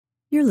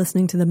You're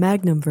listening to the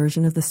Magnum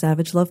version of the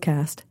Savage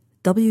Lovecast.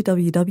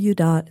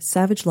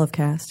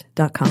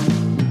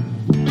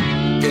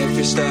 www.savagelovecast.com. If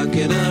you're stuck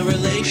in a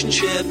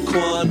relationship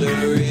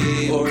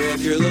quandary, or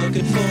if you're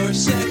looking for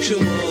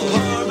sexual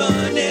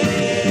harmony,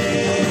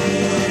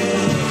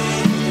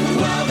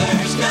 well,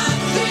 there's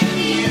nothing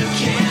you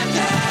can't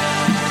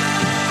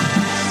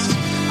ask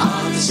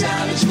on the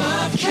Savage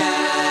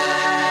Lovecast.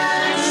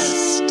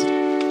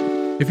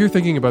 If you're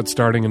thinking about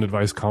starting an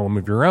advice column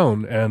of your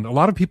own, and a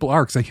lot of people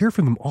are, because I hear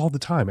from them all the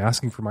time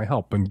asking for my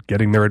help and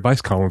getting their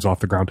advice columns off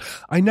the ground,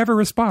 I never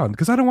respond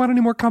because I don't want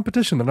any more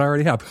competition than I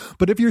already have.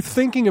 But if you're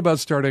thinking about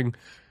starting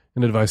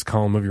an advice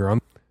column of your own,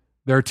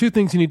 there are two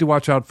things you need to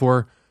watch out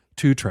for,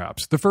 two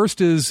traps. The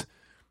first is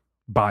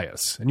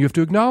bias, and you have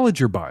to acknowledge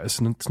your bias,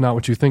 and it's not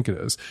what you think it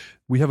is.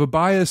 We have a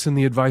bias in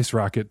the advice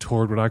racket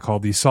toward what I call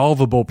the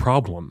solvable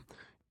problem.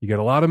 You get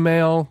a lot of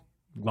mail,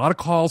 a lot of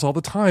calls all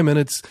the time, and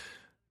it's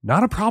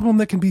not a problem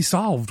that can be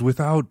solved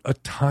without a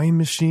time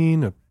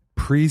machine, a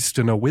priest,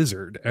 and a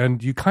wizard.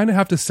 And you kind of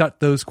have to set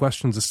those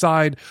questions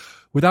aside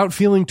without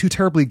feeling too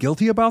terribly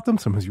guilty about them.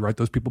 Sometimes you write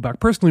those people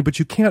back personally, but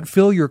you can't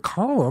fill your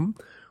column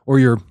or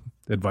your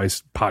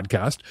advice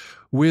podcast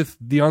with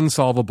the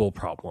unsolvable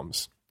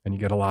problems. And you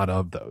get a lot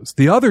of those.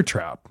 The other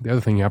trap, the other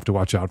thing you have to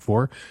watch out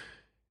for,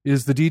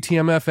 is the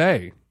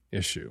DTMFA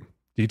issue.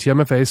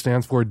 DTMFA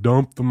stands for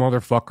dump the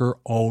motherfucker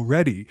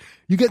already.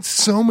 You get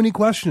so many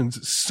questions,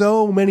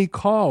 so many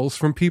calls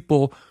from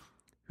people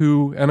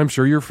who, and I'm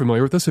sure you're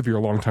familiar with this if you're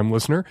a longtime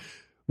listener,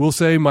 will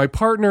say, my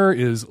partner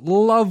is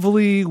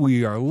lovely,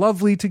 we are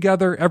lovely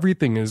together,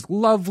 everything is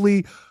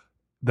lovely.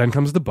 Then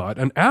comes the but,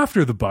 and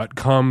after the but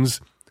comes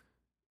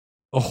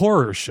a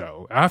horror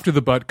show. After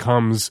the but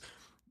comes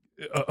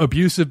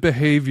abusive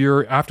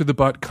behavior. After the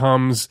but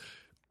comes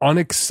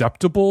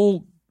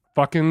unacceptable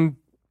fucking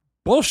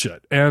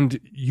bullshit. And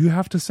you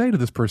have to say to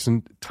this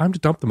person, time to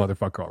dump the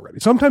motherfucker already.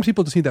 Sometimes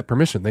people just need that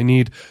permission. They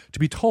need to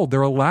be told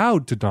they're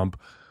allowed to dump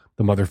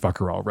the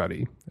motherfucker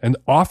already. And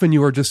often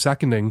you are just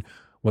seconding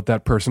what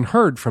that person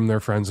heard from their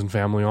friends and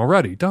family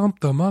already. Dump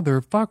the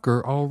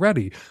motherfucker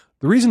already.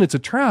 The reason it's a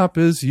trap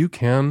is you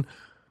can,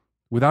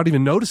 without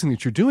even noticing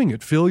that you're doing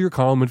it, fill your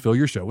column and fill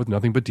your show with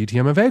nothing but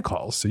DTMFA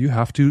calls. So you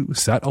have to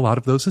set a lot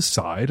of those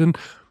aside and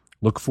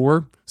look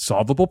for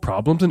solvable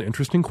problems and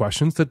interesting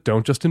questions that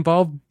don't just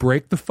involve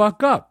break the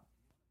fuck up.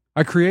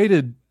 I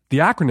created the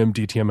acronym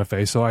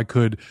DTMFA so I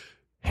could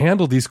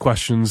handle these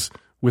questions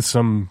with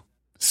some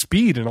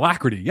speed and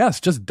alacrity. Yes,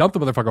 just dump the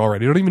motherfucker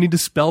already. You don't even need to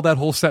spell that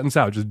whole sentence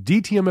out. Just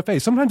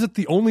DTMFA. Sometimes it's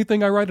the only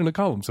thing I write in a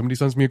column. Somebody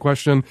sends me a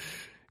question.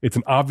 It's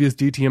an obvious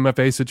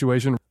DTMFA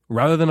situation.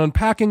 Rather than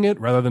unpacking it,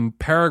 rather than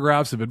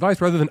paragraphs of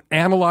advice, rather than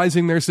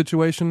analyzing their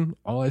situation,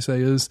 all I say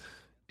is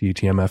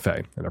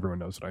DTMFA, and everyone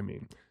knows what I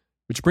mean.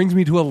 Which brings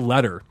me to a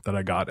letter that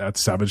I got at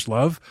Savage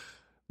Love.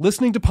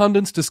 Listening to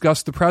pundits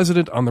discuss the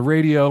president on the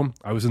radio,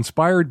 I was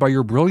inspired by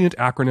your brilliant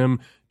acronym,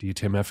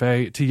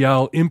 DTMFA, to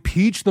yell,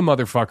 impeach the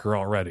motherfucker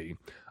already.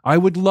 I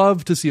would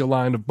love to see a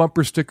line of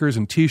bumper stickers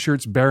and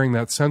t-shirts bearing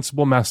that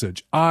sensible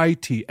message,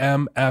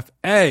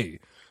 ITMFA.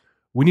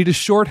 We need a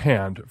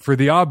shorthand for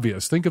the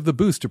obvious. Think of the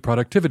boost to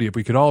productivity if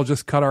we could all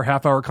just cut our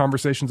half-hour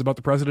conversations about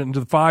the president into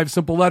the 5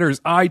 simple letters,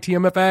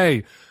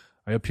 ITMFA.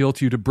 I appeal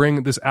to you to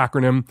bring this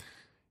acronym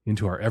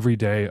into our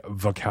everyday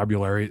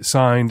vocabulary.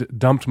 Signed,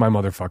 dumped my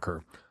motherfucker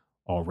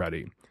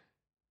already.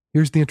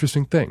 Here's the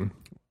interesting thing.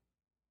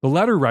 The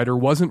letter writer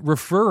wasn't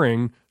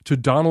referring to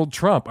Donald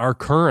Trump, our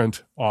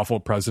current awful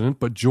president,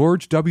 but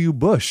George W.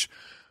 Bush,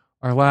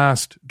 our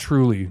last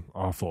truly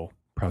awful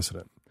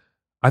president.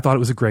 I thought it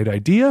was a great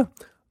idea.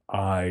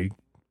 I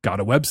got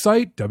a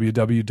website,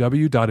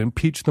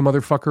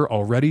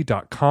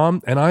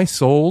 www.impeachthemotherfuckeralready.com, and I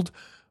sold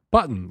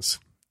buttons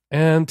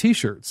and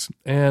t-shirts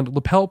and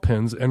lapel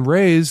pins and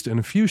raised in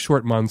a few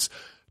short months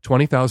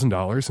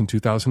 $20,000 in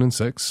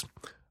 2006.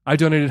 I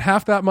donated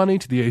half that money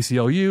to the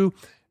ACLU,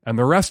 and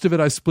the rest of it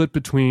I split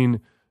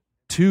between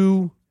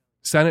 2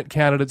 Senate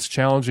candidates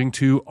challenging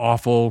 2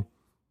 awful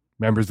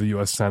members of the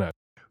U.S. Senate.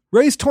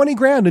 Raised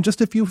 $20,000 in just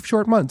a few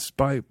short months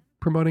by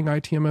promoting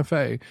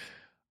ITMFA.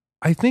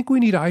 I think we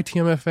need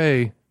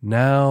ITMFA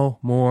now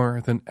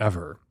more than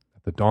ever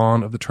at the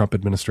dawn of the Trump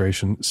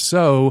administration.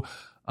 So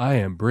I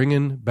am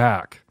bringing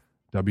back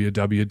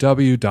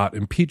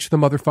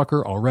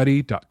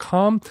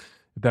www.impeachthemotherfuckeralready.com.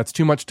 If that's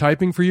too much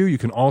typing for you, you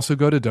can also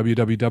go to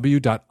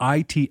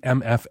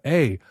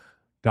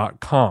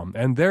www.itmfa.com.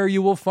 And there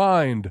you will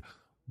find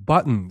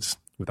buttons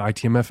with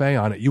ITMFA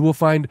on it. You will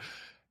find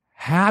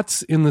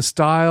hats in the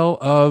style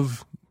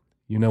of,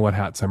 you know what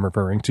hats I'm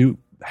referring to,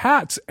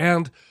 hats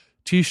and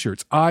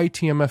t-shirts,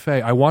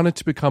 ITMFA. I want it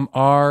to become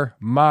our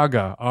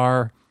MAGA,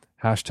 our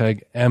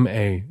hashtag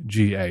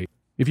MAGA.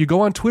 If you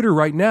go on Twitter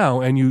right now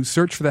and you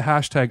search for the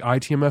hashtag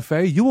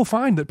ITMFA, you will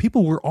find that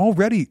people were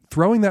already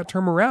throwing that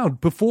term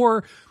around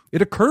before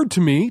it occurred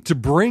to me to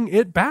bring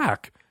it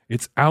back.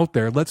 It's out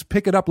there. Let's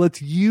pick it up.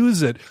 Let's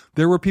use it.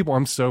 There were people,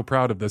 I'm so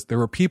proud of this. There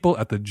were people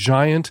at the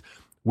giant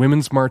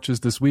women's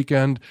marches this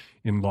weekend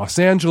in Los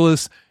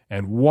Angeles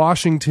and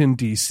Washington,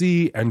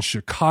 D.C. and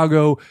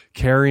Chicago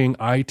carrying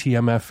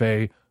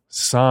ITMFA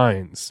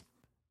signs.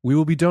 We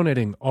will be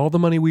donating all the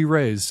money we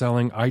raise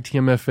selling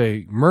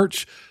ITMFA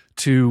merch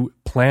to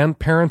Planned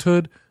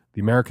Parenthood,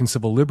 the American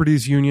Civil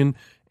Liberties Union,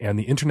 and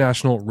the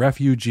International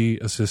Refugee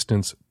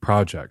Assistance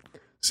Project.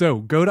 So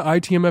go to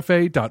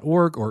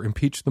itmfa.org or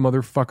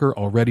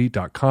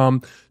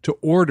impeachthemotherfuckeralready.com to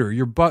order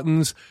your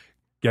buttons.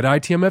 Get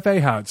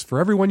ITMFA hats for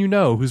everyone you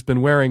know who's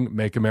been wearing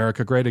Make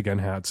America Great Again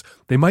hats.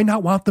 They might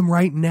not want them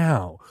right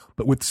now,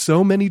 but with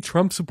so many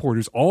Trump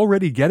supporters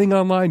already getting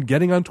online,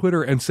 getting on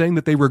Twitter, and saying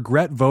that they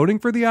regret voting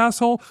for the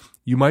asshole,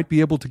 you might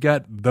be able to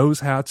get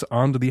those hats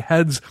onto the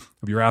heads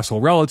of your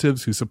asshole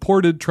relatives who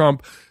supported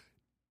Trump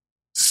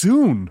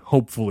soon,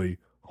 hopefully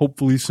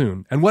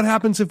soon. And what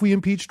happens if we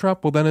impeach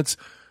Trump? Well, then it's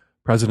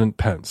President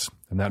Pence,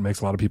 and that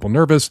makes a lot of people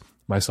nervous,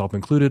 myself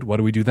included. What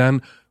do we do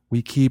then?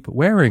 We keep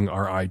wearing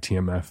our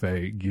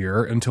ITMFA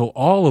gear until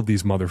all of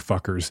these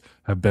motherfuckers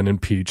have been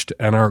impeached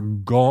and are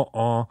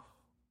gone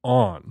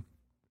on.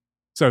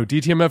 So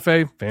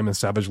DTMFA, famous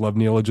savage love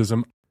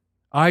neologism.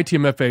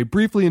 ITMFA,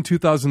 briefly in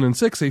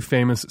 2006, a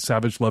famous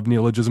savage love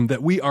neologism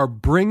that we are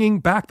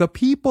bringing back. The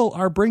people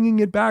are bringing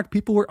it back.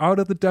 People were out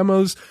at the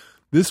demos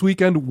this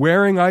weekend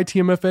wearing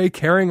ITMFA,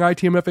 carrying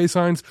ITMFA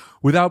signs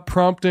without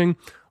prompting.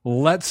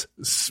 Let's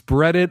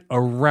spread it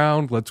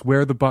around. Let's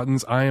wear the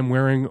buttons. I am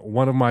wearing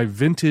one of my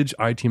vintage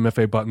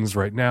ITMFA buttons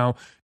right now.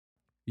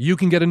 You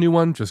can get a new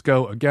one. Just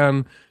go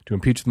again to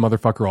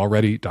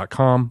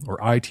impeachthemotherfuckeralready.com or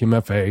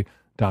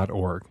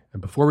itmfa.org.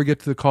 And before we get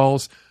to the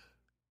calls,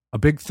 a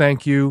big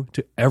thank you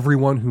to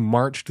everyone who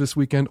marched this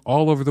weekend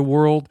all over the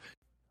world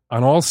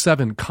on all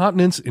 7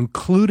 continents,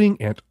 including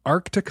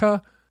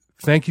Antarctica.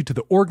 Thank you to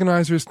the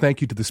organizers.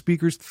 Thank you to the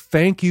speakers.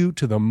 Thank you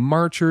to the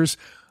marchers.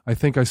 I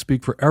think I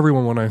speak for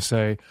everyone when I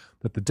say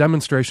that the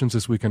demonstrations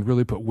this weekend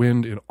really put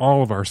wind in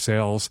all of our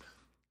sails.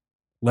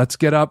 Let's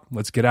get up.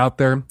 Let's get out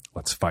there.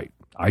 Let's fight.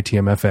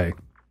 ITMFA.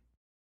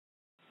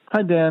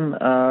 Hi, Dan.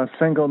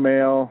 Single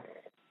male,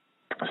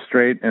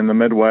 straight in the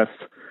Midwest.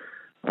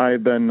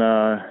 I've been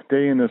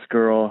dating this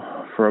girl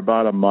for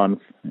about a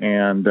month,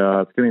 and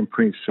it's getting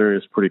pretty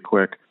serious pretty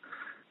quick.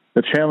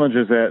 The challenge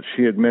is that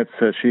she admits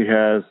that she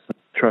has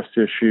trust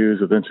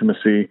issues with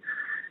intimacy,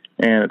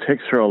 and it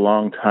takes her a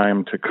long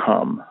time to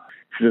come.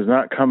 She does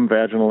not come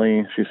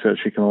vaginally. She says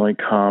she can only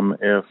come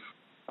if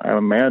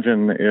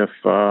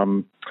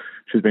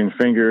she's being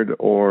fingered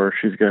or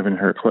she's given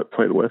her clit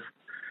played with.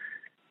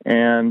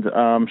 And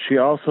she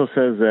also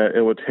says that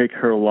it would take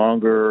her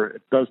longer.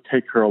 It does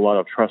take her a lot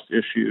of trust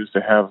issues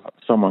to have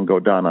someone go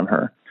down on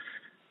her,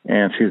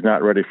 and she's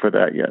not ready for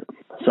that yet.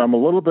 So I'm a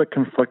little bit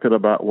conflicted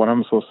about what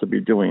I'm supposed to be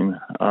doing.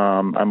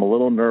 I'm a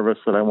little nervous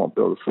that I won't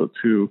be able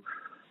to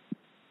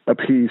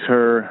appease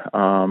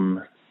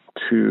her,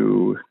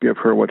 to give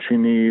her what she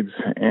needs,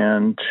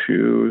 and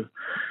to,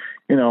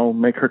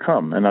 make her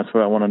come. And that's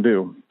what I want to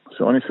do.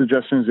 So any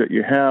suggestions that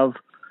you have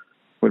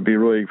would be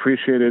really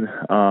appreciated.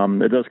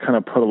 It does kind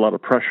of put a lot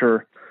of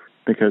pressure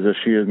because as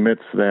she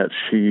admits that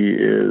she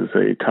is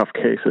a tough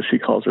case, as she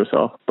calls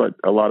herself, but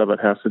a lot of it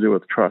has to do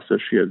with trust, as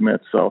she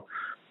admits. So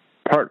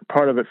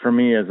part of it for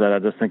me is that I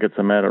just think it's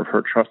a matter of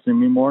her trusting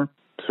me more.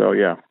 So,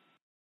 yeah.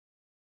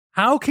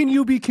 How can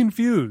you be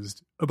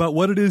confused about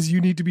what it is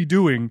you need to be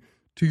doing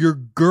to your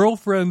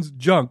girlfriend's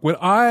junk when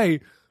I,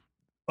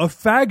 a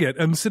faggot,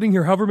 am sitting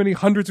here however many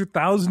hundreds or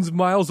thousands of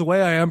miles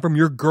away I am from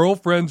your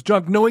girlfriend's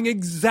junk, knowing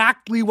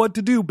exactly what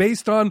to do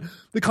based on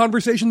the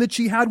conversation that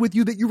she had with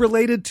you that you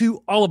related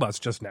to all of us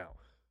just now?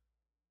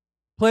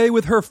 Play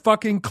with her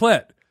fucking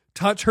clit.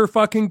 Touch her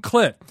fucking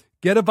clit.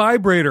 Get a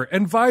vibrator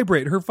and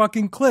vibrate her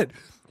fucking clit.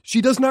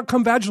 She does not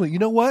come vaginally. You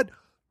know what?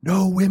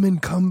 No women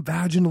come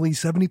vaginally.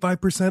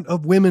 75%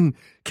 of women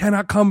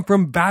cannot come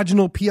from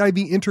vaginal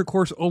PIV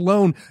intercourse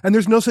alone. And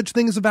there's no such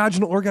thing as a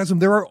vaginal orgasm.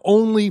 There are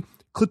only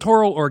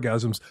clitoral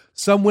orgasms.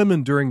 Some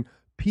women during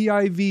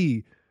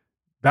PIV,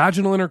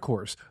 vaginal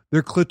intercourse,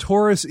 their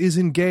clitoris is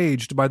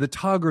engaged by the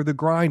tug or the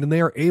grind and they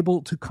are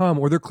able to come,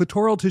 or their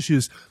clitoral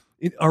tissues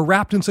are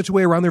wrapped in such a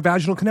way around their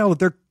vaginal canal that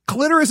their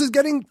clitoris is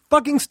getting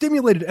fucking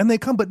stimulated and they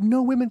come. But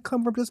no women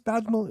come from just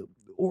vaginal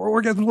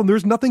orgasms alone.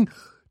 There's nothing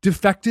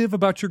defective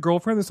about your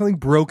girlfriend. There's something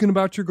broken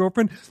about your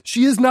girlfriend.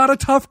 She is not a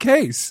tough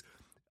case.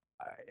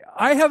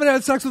 I haven't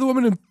had sex with a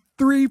woman in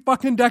 3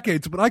 fucking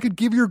decades, but I could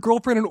give your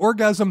girlfriend an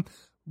orgasm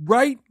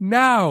right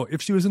now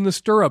if she was in the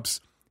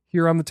stirrups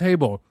here on the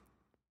table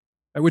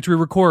at which we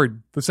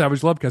record the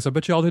Savage Lovecast. I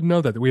bet you all didn't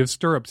know that we have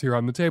stirrups here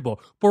on the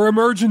table for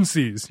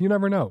emergencies. You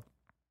never know.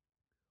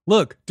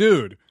 Look,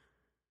 dude,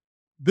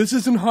 this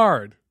isn't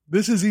hard.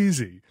 This is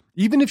easy.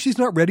 Even if she's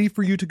not ready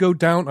for you to go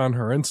down on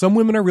her, and some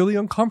women are really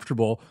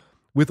uncomfortable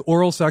with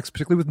oral sex,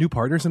 particularly with new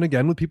partners, and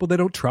again, with people they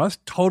don't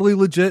trust, totally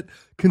legit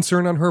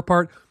concern on her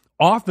part,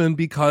 often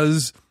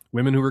because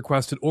women who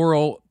requested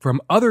oral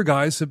from other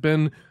guys have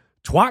been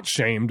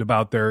twat-shamed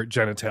about their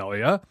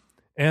genitalia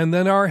and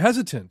then are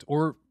hesitant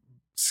or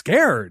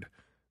scared.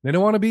 They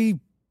don't want to be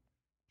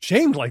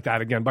shamed like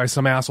that again by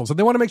some asshole. So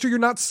they want to make sure you're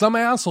not some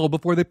asshole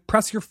before they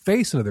press your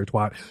face into their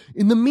twat.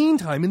 In the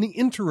meantime, in the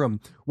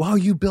interim, while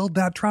you build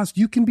that trust,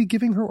 you can be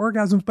giving her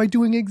orgasms by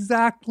doing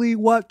exactly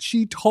what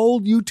she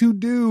told you to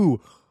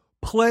do.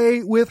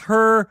 Play with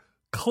her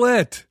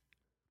clit.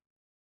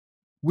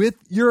 With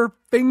your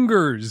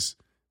fingers.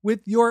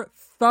 With your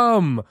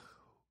thumb.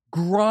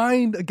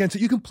 Grind against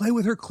it. You can play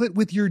with her clit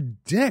with your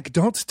dick.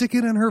 Don't stick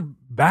it in her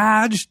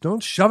vag.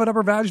 Don't shove it up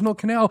her vaginal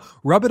canal.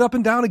 Rub it up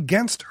and down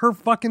against her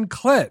fucking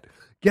clit.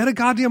 Get a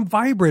goddamn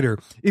vibrator.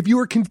 If you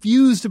are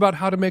confused about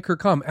how to make her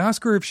come,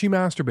 ask her if she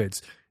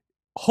masturbates.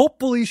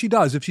 Hopefully she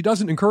does. If she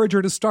doesn't, encourage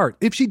her to start.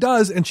 If she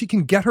does and she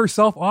can get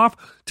herself off,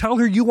 tell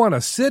her you want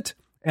to sit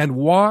and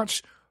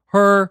watch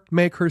her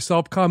make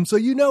herself come so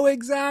you know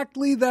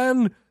exactly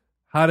then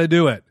how to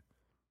do it.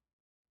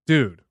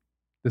 Dude,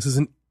 this is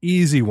an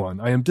easy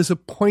one. I am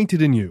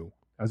disappointed in you.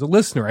 As a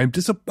listener, I am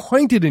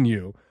disappointed in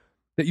you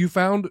that you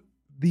found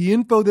the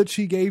info that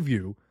she gave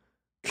you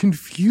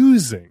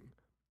confusing.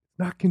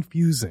 Not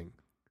confusing.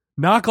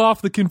 Knock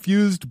off the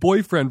confused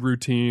boyfriend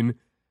routine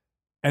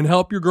and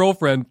help your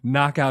girlfriend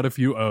knock out a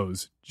few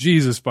O's.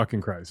 Jesus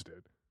fucking Christ,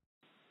 dude.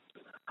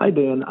 Hi,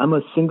 Dan. I'm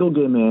a single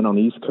gay man on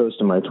the East Coast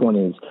in my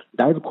 20s.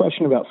 I have a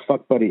question about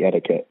fuck buddy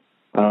etiquette.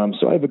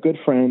 So I have a good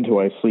friend who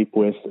I sleep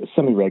with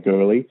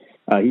semi-regularly.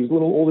 He's a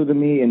little older than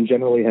me and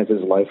generally has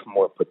his life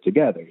more put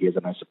together. He has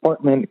a nice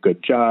apartment,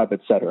 good job,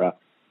 etc.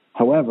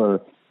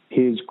 However,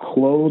 his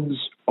clothes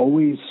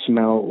always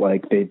smell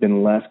like they've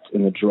been left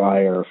in the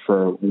dryer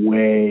for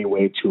way,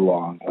 way too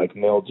long, like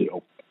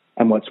mildew.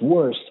 And what's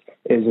worse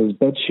is his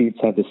bed sheets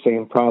have the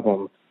same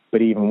problem,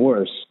 but even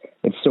worse.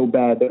 It's so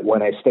bad that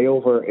when I stay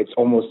over, it's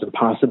almost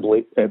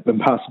impossible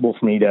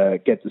for me to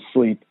get to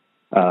sleep.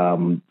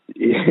 The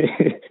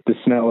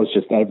smell is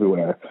just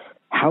everywhere.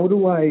 How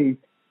do I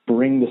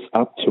bring this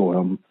up to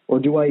him, or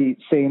do I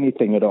say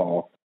anything at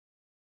all?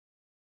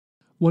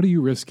 What are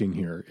you risking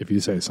here if you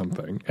say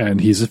something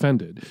and he's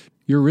offended?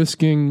 You're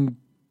risking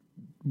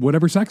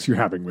whatever sex you're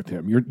having with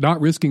him. You're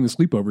not risking the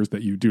sleepovers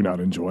that you do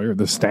not enjoy or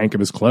the stank of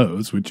his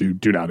clothes, which you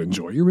do not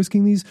enjoy. You're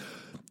risking these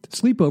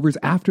sleepovers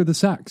after the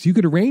sex. You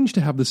could arrange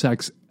to have the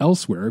sex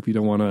elsewhere if you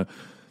don't want to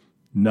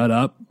nut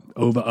up,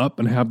 ova up,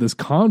 and have this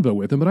convo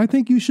with him. But I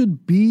think you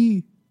should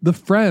be the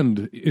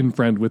friend in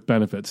Friend with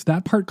Benefits.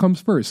 That part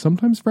comes first.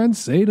 Sometimes friends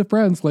say to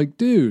friends like,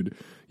 dude,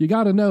 you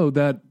got to know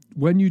that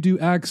when you do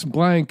X,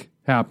 blank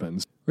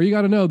happens. Or you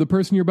got to know the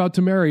person you're about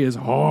to marry is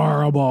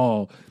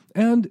horrible.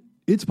 And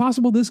it's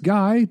possible this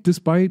guy,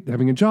 despite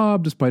having a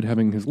job, despite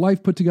having his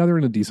life put together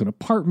in a decent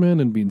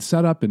apartment and being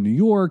set up in New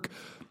York,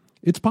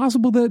 it's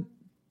possible that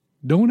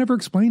no one ever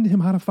explained to him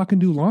how to fucking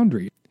do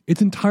laundry.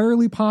 It's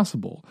entirely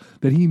possible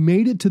that he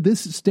made it to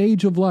this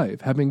stage of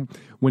life,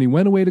 when he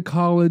went away to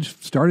college,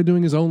 started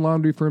doing his own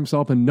laundry for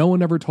himself, and no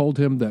one ever told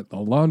him that the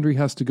laundry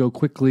has to go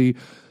quickly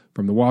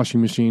from the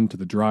washing machine to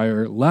the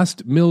dryer,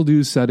 lest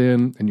mildew set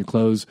in and your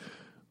clothes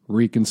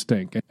reek and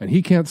stink. And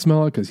he can't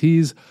smell it because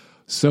he's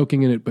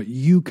soaking in it, but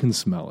you can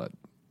smell it.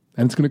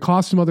 And it's going to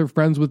cost him other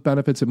friends with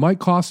benefits. It might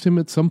cost him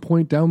at some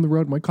point down the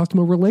road, it might cost him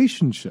a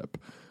relationship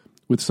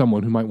with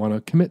someone who might want to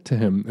commit to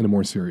him in a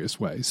more serious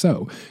way.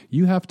 So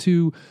you have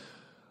to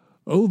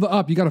ova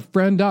up. You got to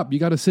friend up. You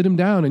got to sit him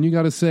down and you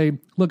got to say,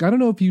 look, I don't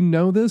know if you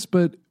know this,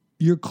 but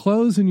your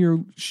clothes and your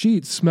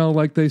sheets smell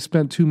like they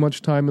spent too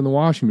much time in the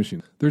washing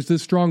machine. There's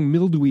this strong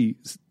mildewy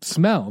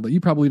smell that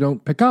you probably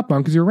don't pick up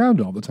on because you're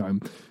around it all the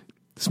time.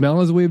 Smell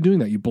is a way of doing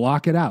that. You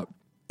block it out.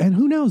 And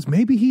who knows,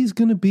 maybe he's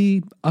going to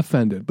be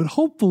offended, but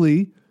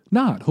hopefully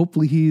not.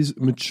 Hopefully he's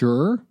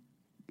mature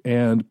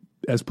and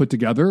as put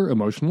together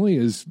emotionally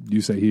as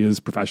you say he is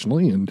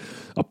professionally and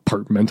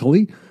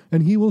apartmentally.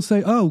 And he will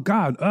say, oh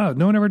God,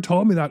 no one ever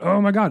told me that.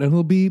 Oh my God. And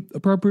he'll be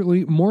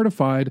appropriately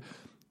mortified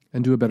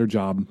and do a better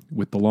job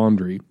with the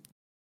laundry.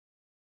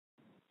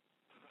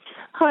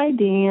 Hi,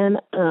 Dan.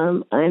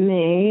 I'm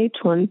a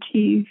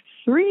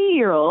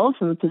 23-year-old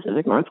from the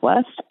Pacific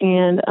Northwest,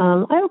 and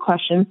I have a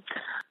question.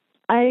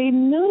 I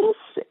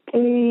noticed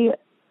a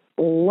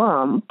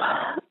lump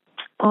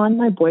on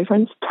my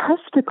boyfriend's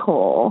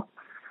testicle,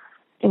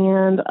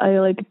 and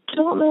I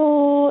don't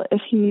know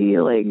if he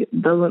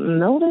doesn't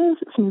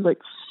notice. It seems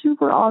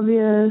super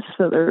obvious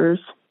that there's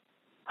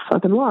a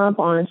fucking lump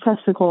on his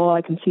testicle.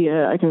 I can see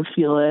it. I can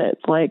feel it.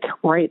 It's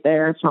right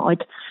there. It's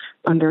not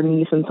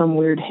underneath in some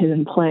weird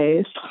hidden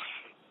place.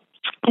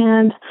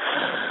 And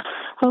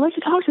I'd like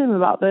to talk to him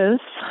about this.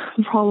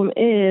 The problem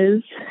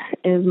is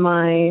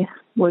my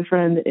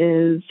boyfriend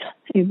is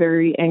a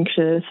very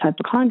anxious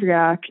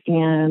hypochondriac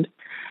and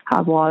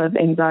has a lot of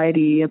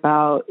anxiety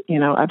about,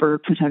 ever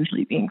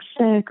potentially being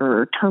sick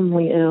or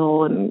terminally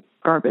ill and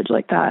garbage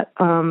like that.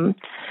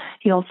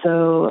 He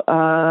also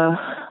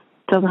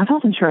doesn't have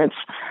health insurance.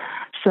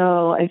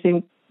 So I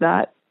think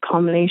that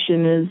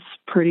combination is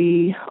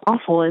pretty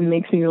awful and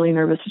makes me really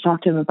nervous to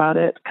talk to him about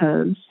it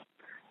because,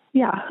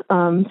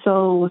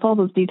 so with all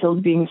those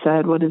details being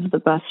said, what is the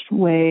best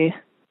way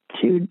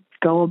to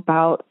go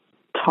about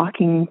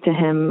talking to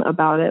him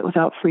about it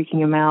without freaking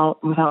him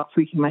out, without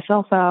freaking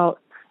myself out,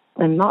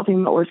 and not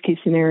thinking about worst case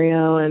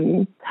scenario,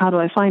 and how do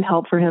I find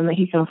help for him that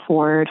he can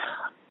afford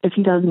if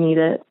he does need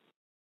it?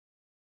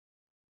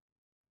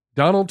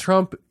 Donald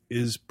Trump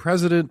is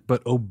president,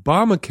 but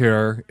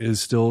Obamacare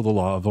is still the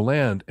law of the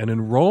land. And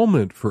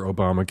enrollment for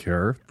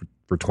Obamacare,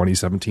 for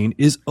 2017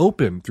 is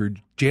open through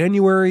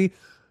January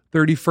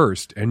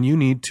 31st, and you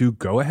need to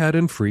go ahead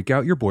and freak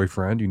out your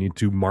boyfriend. You need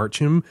to march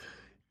him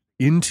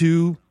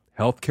into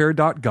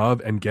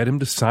healthcare.gov and get him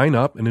to sign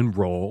up and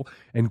enroll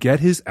and get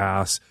his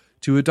ass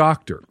to a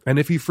doctor. And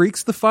if he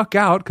freaks the fuck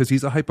out because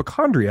he's a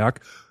hypochondriac,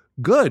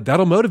 good.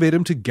 That'll motivate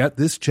him to get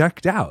this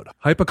checked out.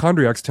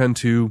 Hypochondriacs tend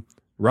to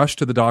rush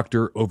to the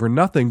doctor over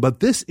nothing,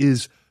 but this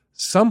is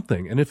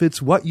something. And if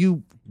it's what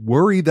you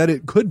worry that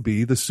it could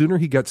be, the sooner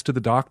he gets to the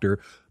doctor,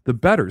 the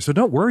better. So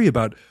don't worry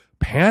about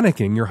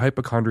panicking your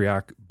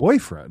hypochondriac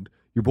boyfriend.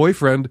 Your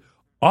boyfriend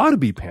ought to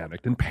be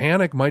panicked, and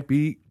panic might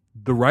be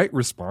the right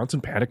response,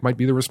 and panic might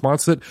be the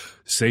response that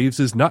saves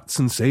his nuts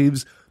and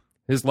saves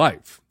his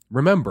life.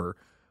 Remember,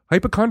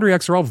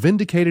 hypochondriacs are all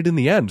vindicated in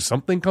the end.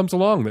 Something comes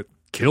along that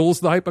kills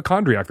the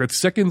hypochondriac, that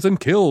sickens and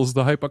kills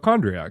the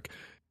hypochondriac.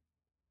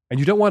 And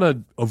you don't want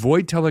to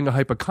avoid telling a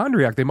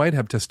hypochondriac they might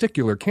have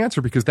testicular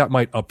cancer because that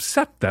might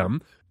upset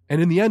them.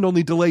 And in the end,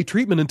 only delay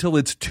treatment until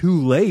it's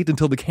too late,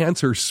 until the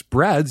cancer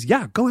spreads.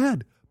 Yeah, go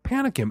ahead.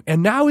 Panic him.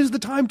 And now is the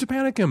time to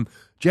panic him.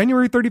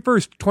 January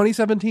 31st,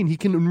 2017. He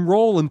can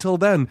enroll until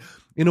then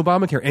in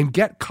Obamacare and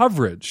get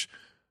coverage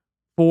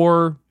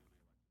for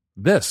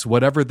this,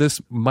 whatever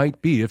this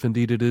might be, if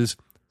indeed it is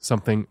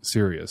something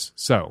serious.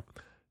 So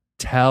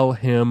tell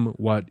him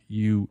what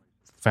you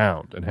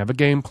found and have a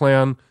game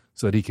plan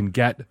so that he can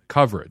get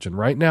coverage. And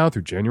right now,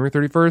 through January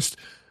 31st,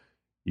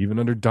 even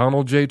under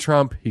Donald J.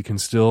 Trump, he can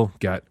still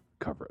get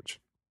coverage.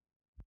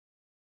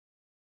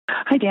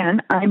 Hi,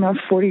 Dan. I'm a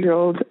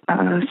 40-year-old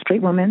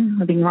straight woman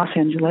living in Los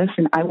Angeles,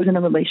 and I was in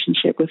a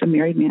relationship with a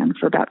married man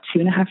for about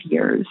 2.5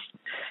 years.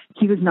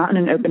 He was not in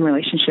an open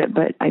relationship,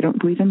 but I don't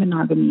believe in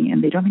monogamy,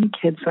 and they don't have any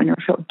kids, so I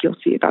never felt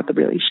guilty about the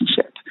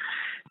relationship.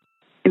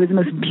 It was the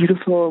most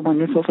beautiful,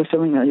 wonderful,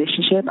 fulfilling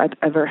relationship I've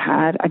ever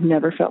had. I've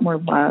never felt more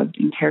loved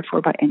and cared for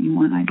by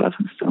anyone. I love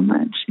him so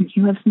much, and he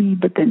loves me.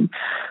 But then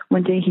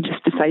one day he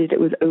just decided it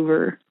was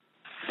over.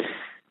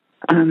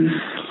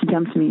 He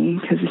dumped me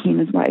because he and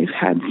his wife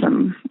had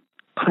some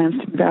plans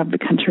to move out of the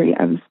country.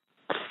 I was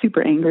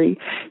super angry.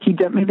 He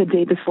dumped me the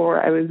day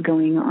before I was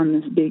going on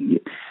this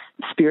big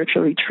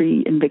spiritual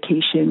retreat and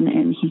vacation,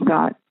 and he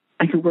thought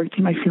I could work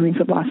through my feelings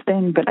of loss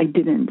then, but I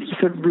didn't. He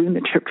sort of ruined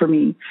the trip for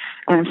me,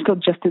 and I'm still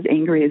just as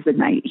angry as the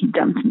night he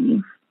dumped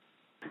me.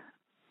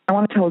 I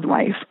want to tell his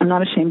wife, I'm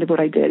not ashamed of what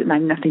I did, and I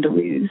have nothing to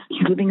lose.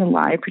 He's living a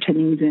lie,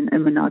 pretending he's in a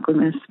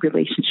monogamous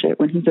relationship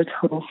when he's a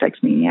total sex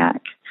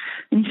maniac.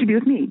 And he should be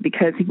with me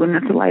because he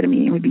wouldn't have to lie to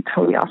me, and we'd be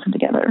totally awesome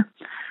together.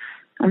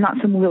 I'm not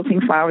some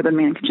wilting flower that a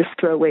man could just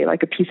throw away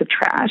like a piece of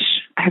trash.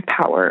 I have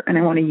power, and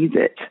I want to use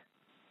it.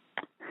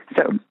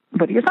 So,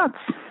 what are your thoughts?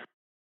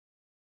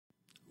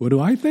 What do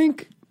I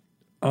think?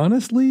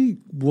 Honestly,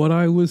 what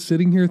I was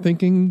sitting here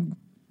thinking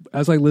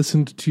as I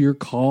listened to your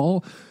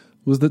call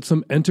was that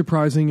some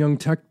enterprising young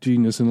tech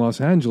genius in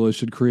Los Angeles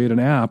should create an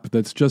app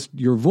that's just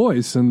your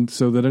voice, and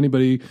so that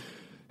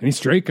any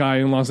straight guy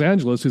in Los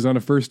Angeles who's on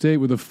a first date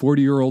with a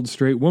 40-year-old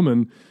straight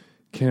woman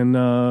can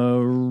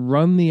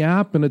run the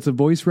app, and it's a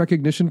voice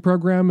recognition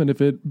program, and if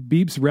it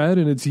beeps red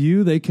and it's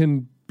you, they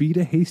can beat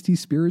a hasty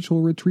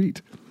spiritual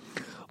retreat.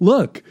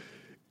 Look,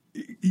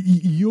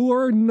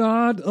 you're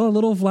not a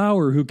little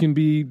flower who can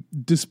be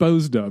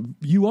disposed of.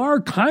 You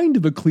are kind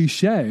of a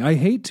cliche. I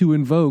hate to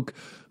invoke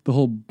the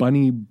whole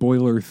bunny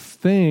boiler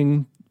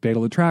thing,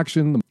 Fatal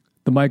Attraction,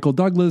 the Michael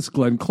Douglas,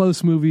 Glenn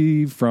Close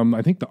movie from,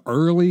 I think, the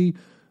early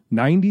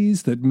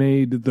 90s that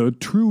made the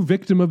true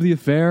victim of the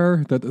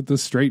affair that the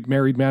straight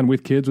married man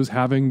with kids was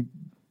having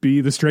be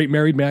the straight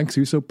married man because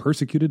he was so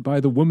persecuted by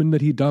the woman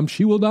that he dumped.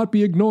 She will not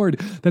be ignored.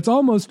 That's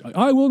almost,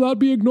 I will not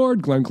be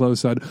ignored, Glenn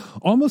Close said.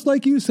 Almost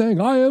like you saying,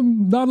 I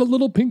am not a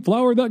little pink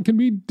flower that can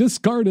be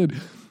discarded.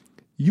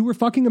 You were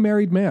fucking a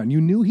married man.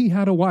 You knew he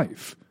had a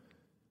wife.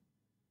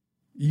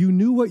 You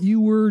knew what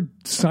you were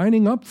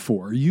signing up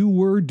for. You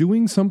were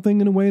doing something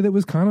in a way that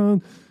was kind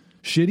of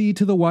shitty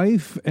to the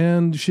wife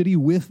and shitty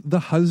with the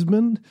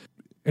husband.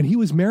 And he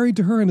was married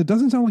to her, and it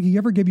doesn't sound like he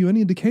ever gave you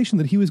any indication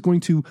that he was going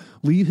to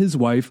leave his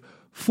wife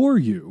for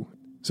you.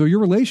 So your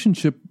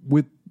relationship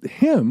with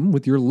him,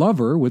 with your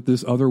lover, with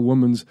this other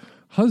woman's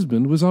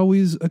husband, was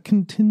always a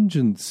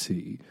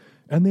contingency.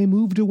 And they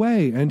moved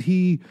away, and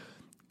he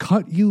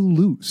cut you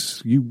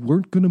loose. You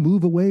weren't going to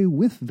move away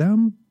with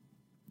them,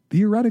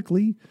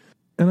 theoretically.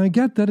 And I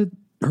get that it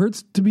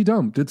hurts to be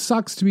dumped. It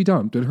sucks to be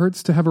dumped. It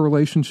hurts to have a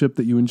relationship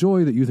that you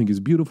enjoy, that you think is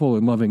beautiful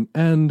and loving,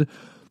 end.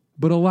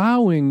 But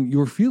allowing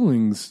your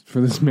feelings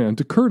for this man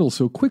to curdle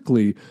so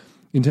quickly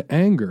into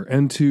anger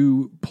and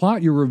to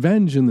plot your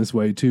revenge in this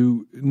way,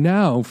 to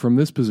now, from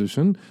this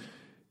position,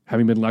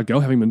 having been let go,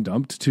 having been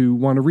dumped, to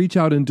want to reach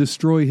out and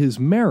destroy his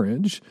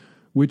marriage,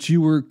 which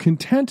you were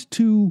content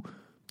to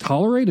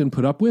tolerate and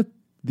put up with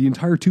the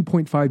entire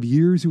 2.5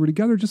 years you were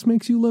together, just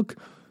makes you look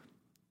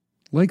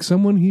like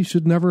someone he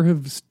should never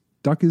have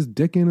stuck his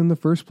dick in the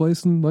first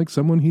place, and like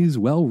someone he's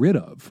well rid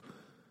of.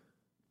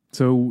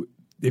 So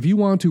if you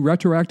want to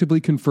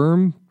retroactively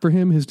confirm for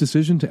him his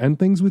decision to end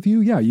things with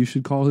you, yeah, you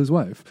should call his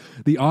wife.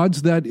 The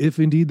odds that if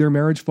indeed their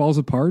marriage falls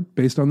apart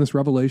based on this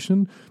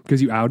revelation,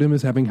 because you out him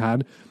as having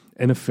had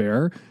an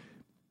affair,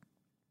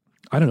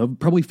 I don't know,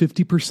 probably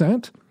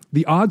 50%.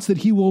 The odds that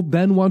he will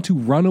then want to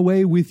run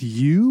away with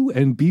you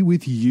and be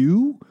with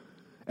you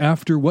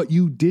after what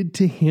you did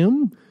to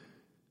him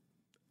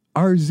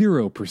are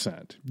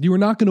 0%. You are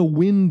not going to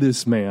win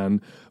this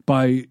man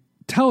by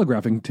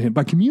telegraphing to him,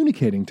 by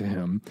communicating to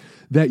him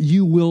that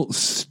you will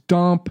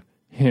stomp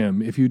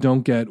him if you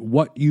don't get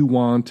what you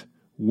want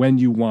when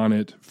you want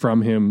it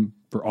from him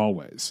for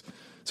always.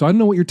 So I don't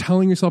know what you're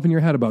telling yourself in your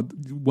head about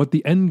what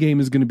the end game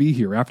is going to be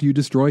here after you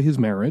destroy his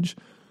marriage.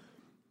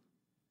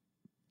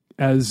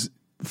 As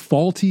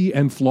faulty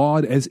and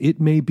flawed as it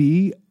may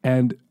be,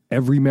 and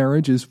every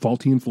marriage is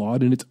faulty and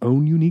flawed in its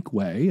own unique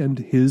way, and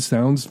his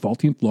sounds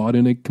faulty and flawed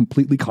in a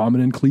completely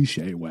common and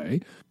cliche way.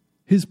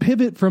 His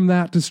pivot from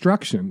that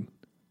destruction,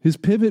 his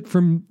pivot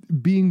from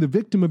being the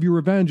victim of your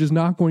revenge is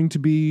not going to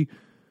be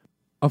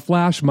a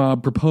flash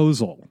mob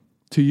proposal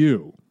to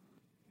you.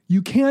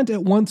 You can't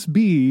at once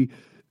be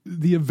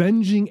the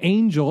avenging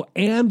angel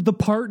and the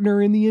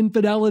partner in the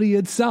infidelity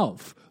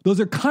itself. Those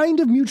are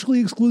kind of mutually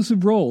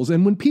exclusive roles.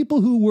 And when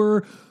people who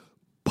were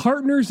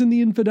partners in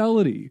the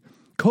infidelity,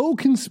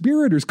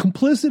 co-conspirators,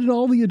 complicit in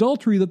all the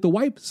adultery that the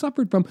wife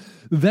suffered from,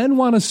 then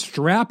want to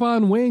strap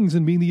on wings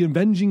and be the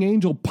avenging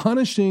angel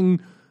punishing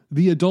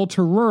the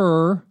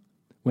adulterer,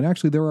 when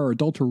actually there are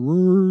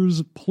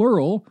adulterers,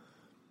 plural,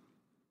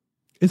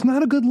 it's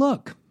not a good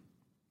look.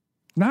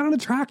 Not an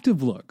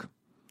attractive look.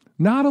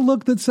 Not a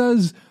look that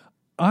says,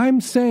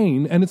 I'm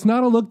sane, and it's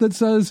not a look that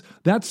says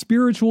that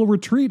spiritual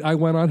retreat I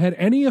went on had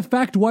any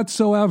effect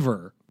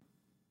whatsoever.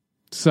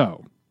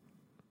 So,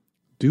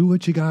 do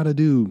what you gotta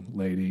do,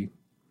 lady.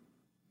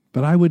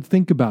 But I would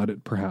think about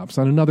it, perhaps,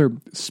 on another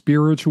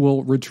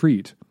spiritual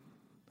retreat.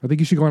 I think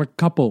you should go on a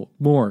couple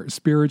more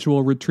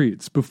spiritual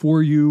retreats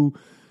before you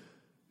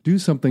do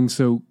something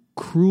so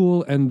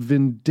cruel and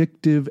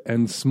vindictive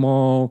and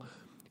small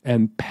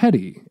and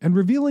petty and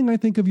revealing, I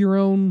think, of your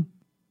own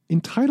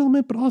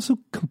entitlement, but also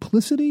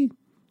complicity.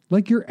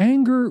 Like, your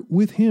anger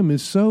with him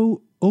is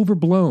so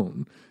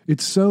overblown.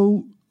 It's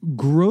so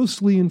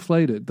grossly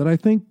inflated that I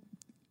think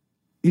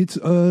it's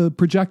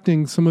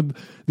projecting some of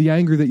the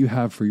anger that you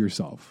have for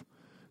yourself.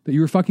 That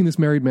you were fucking this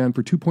married man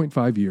for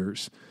 2.5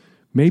 years.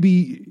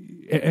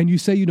 Maybe, and you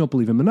say you don't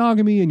believe in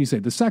monogamy, and you say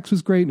the sex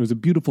was great and it was a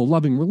beautiful,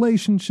 loving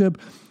relationship.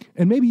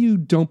 And maybe you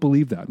don't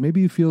believe that.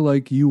 Maybe you feel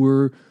like you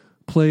were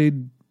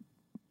played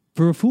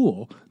for a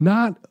fool.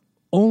 Not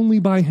only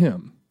by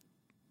him,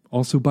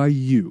 also by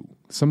you.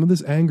 Some of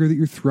this anger that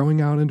you're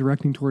throwing out and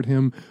directing toward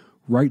him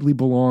rightly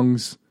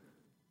belongs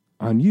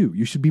on you.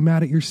 You should be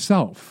mad at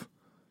yourself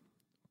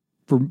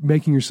for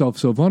making yourself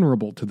so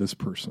vulnerable to this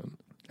person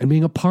and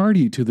being a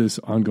party to this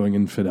ongoing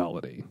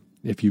infidelity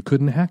if you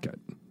couldn't hack it.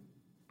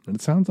 And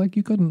it sounds like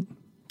you couldn't.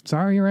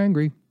 Sorry you're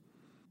angry.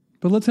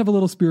 But let's have a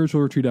little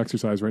spiritual retreat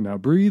exercise right now.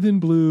 Breathe in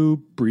blue,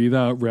 breathe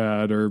out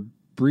red, or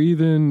breathe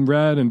in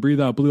red and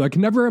breathe out blue. I can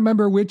never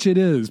remember which it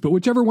is, but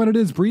whichever one it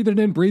is, breathe it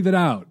in, breathe it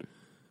out.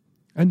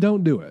 And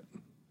don't do it.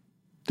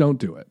 Don't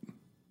do it.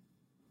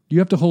 You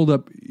have to hold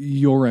up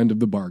your end of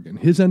the bargain.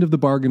 His end of the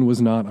bargain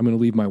was not, I'm going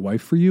to leave my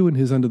wife for you, and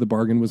his end of the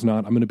bargain was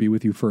not, I'm going to be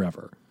with you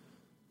forever.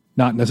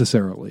 Not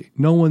necessarily.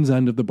 No one's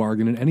end of the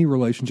bargain in any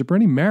relationship or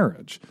any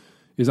marriage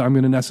is, I'm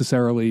going to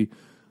necessarily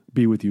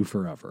be with you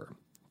forever.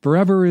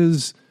 Forever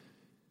is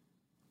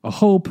a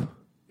hope.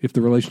 If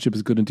the relationship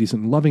is good and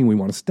decent and loving, we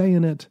want to stay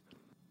in it.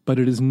 But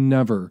it is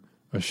never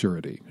a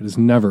surety. It is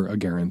never a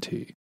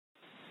guarantee.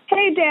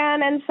 Hey,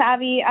 Dan and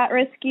Savvy at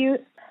Rescue.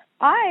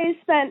 I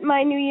spent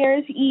my New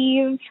Year's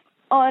Eve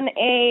on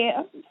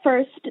a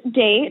first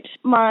date.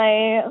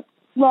 My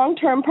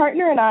long-term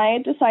partner and I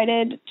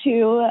decided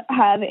to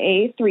have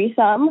a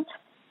threesome.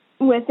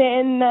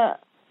 Within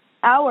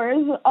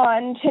hours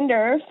on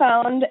Tinder,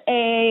 found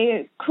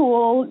a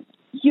cool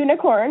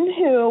unicorn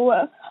who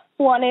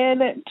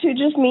wanted to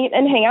just meet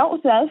and hang out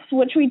with us,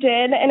 which we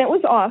did, and it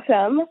was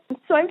awesome.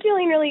 So I'm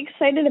feeling really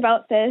excited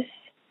about this.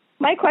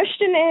 My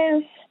question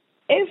is,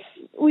 if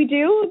we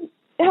do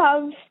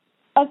have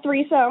a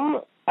threesome,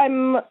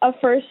 I'm a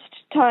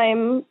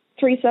first-time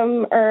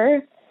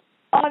threesome-er.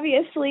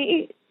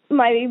 Obviously,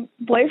 my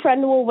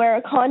boyfriend will wear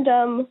a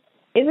condom.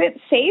 Is it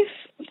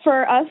safe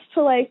for us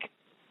to,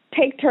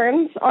 take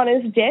turns on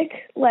his dick?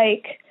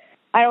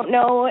 I don't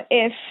know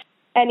if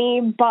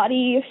any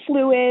body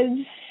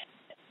fluids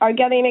are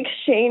getting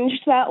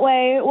exchanged that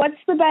way. What's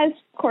the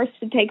best course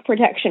to take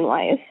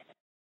protection-wise?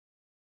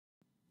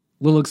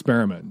 Little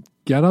experiment.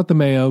 Get out the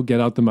mayo, get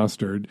out the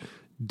mustard.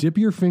 Dip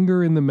your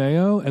finger in the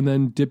mayo and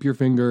then dip your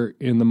finger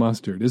in the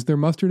mustard. Is there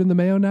mustard in the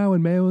mayo now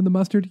and mayo in the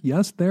mustard?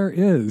 Yes, there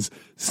is.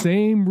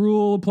 Same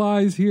rule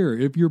applies here.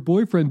 If your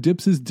boyfriend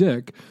dips his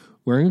dick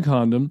wearing a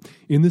condom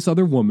in this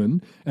other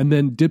woman and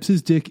then dips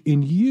his dick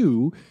in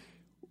you,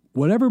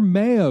 whatever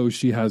mayo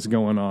she has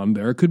going on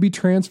there could be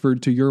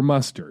transferred to your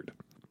mustard.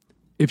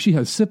 If she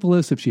has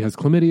syphilis, if she has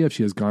chlamydia, if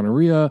she has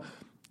gonorrhea,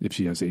 if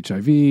she has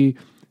HIV,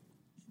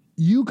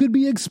 you could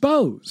be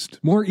exposed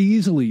more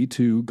easily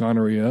to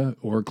gonorrhea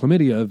or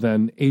chlamydia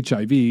than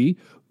HIV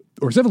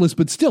or syphilis,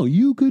 but still,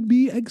 you could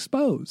be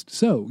exposed.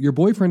 So your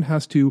boyfriend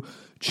has to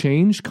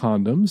change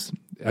condoms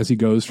as he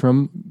goes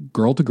from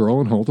girl to girl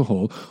and hole to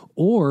hole,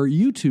 or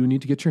you two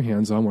need to get your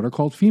hands on what are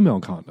called female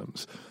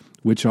condoms,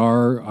 which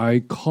are, I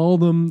call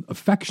them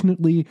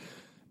affectionately,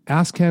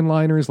 ass can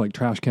liners, like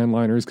trash can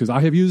liners, because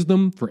I have used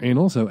them for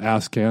anal, so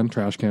ass can,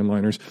 trash can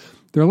liners.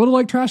 They're a little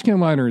like trash can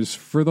liners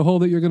for the hole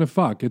that you're going to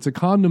fuck. It's a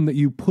condom that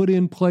you put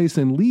in place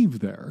and leave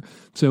there.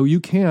 So you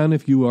can,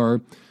 if you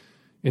are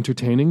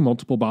entertaining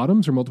multiple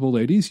bottoms or multiple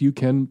ladies, you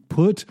can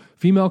put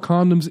female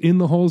condoms in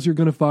the holes you're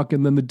going to fuck,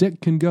 and then the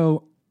dick can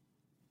go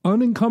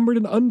unencumbered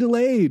and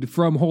undelayed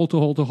from hole to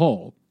hole to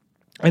hole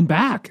and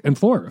back and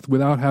forth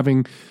without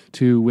having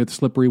to, with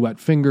slippery wet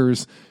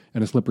fingers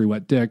and a slippery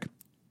wet dick,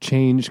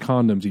 change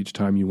condoms each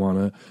time you want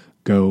to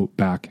go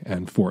back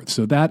and forth.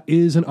 So that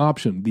is an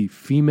option, the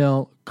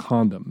female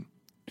condom.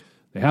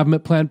 They have them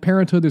at Planned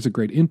Parenthood. There's a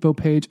great info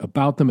page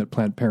about them at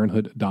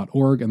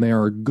plannedparenthood.org, and they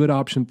are a good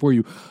option for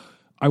you.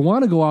 I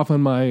want to go off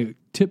on my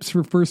tips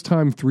for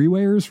first-time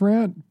three-wayers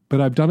rant,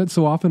 but I've done it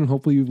so often, and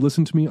hopefully you've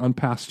listened to me on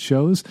past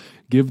shows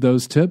give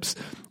those tips.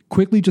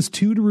 Quickly, just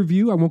 2 to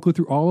review. I won't go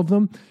through all of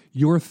them.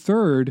 Your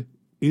third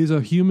is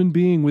a human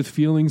being with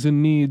feelings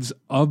and needs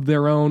of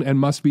their own and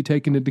must be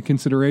taken into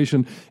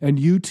consideration. And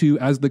you two,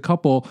 as the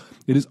couple,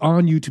 it is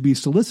on you to be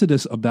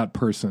solicitous of that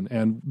person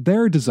and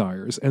their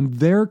desires and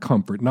their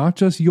comfort, not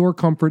just your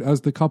comfort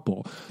as the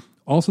couple.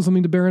 Also,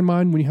 something to bear in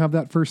mind when you have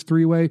that first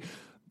three-way,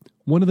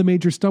 one of the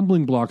major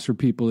stumbling blocks for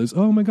people is,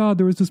 oh my God,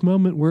 there was this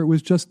moment where it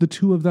was just the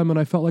two of them and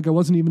I felt like I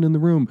wasn't even in the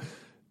room.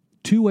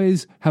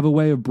 Two-ways have a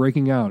way of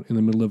breaking out in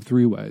the middle of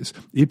three-ways.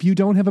 If you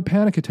don't have a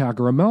panic attack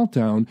or a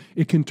meltdown,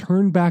 it can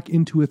turn back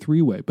into a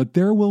three-way. But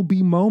there will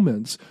be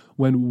moments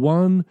when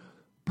one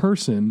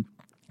person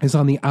is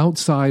on the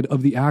outside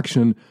of the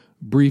action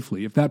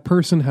briefly. If that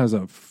person has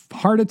a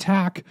heart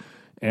attack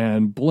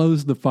and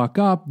blows the fuck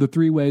up, the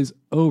three-way's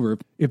over.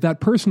 If that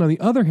person, on the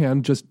other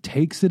hand, just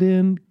takes it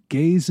in,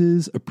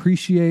 gazes,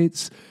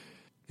 appreciates,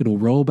 it'll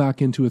roll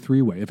back into a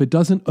three-way. If it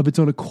doesn't, of its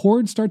own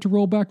accord, start to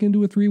roll back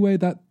into a three-way,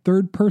 that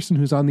third person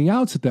who's on the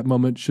outs at that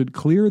moment should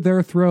clear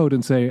their throat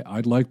and say,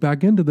 I'd like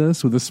back into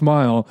this, with a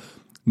smile,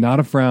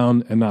 not a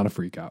frown, and not a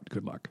freak out.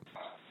 Good luck.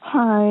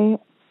 Hi,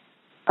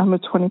 I'm a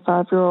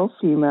 25-year-old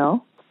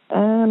female,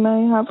 and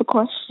I have a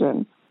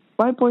question.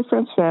 My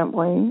boyfriend's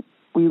family,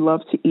 we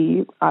love to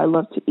eat. I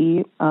love to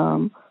eat.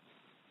 And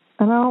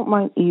I don't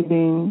mind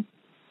eating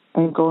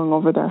and going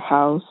over their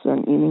house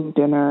and eating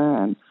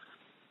dinner, and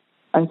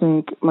I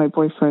think my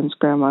boyfriend's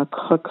grandma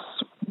cooks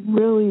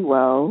really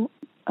well,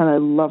 and I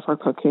love her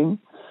cooking.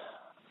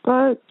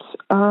 But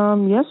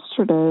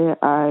yesterday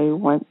I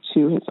went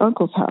to his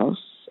uncle's house.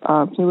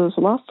 He lives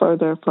a lot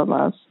further from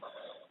us,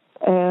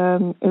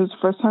 and it was the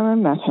first time I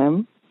met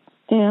him,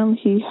 and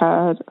he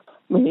had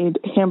made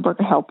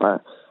Hamburger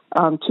Helper,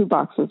 2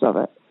 boxes of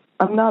it.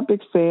 I'm not a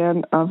big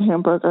fan of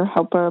Hamburger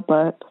Helper,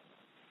 but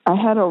I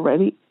had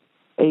already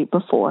ate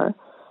before.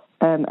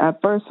 And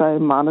at first I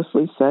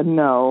modestly said,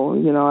 no,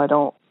 I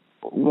don't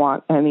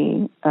want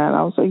any. And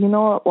I was like, you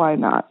know what, why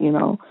not,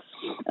 And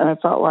I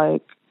felt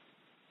like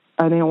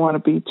I didn't want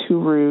to be too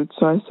rude.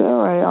 So I said,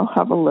 all right, I'll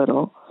have a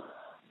little.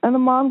 And the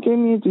mom gave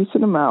me a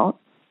decent amount,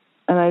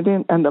 and I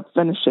didn't end up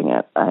finishing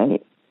it. I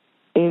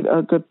ate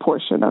a good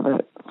portion of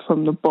it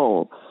from the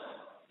bowl.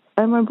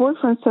 And my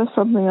boyfriend said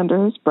something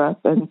under his breath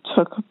and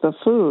took the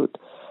food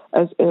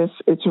as if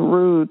it's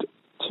rude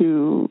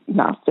to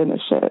not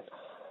finish it.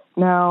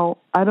 Now,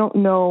 I don't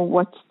know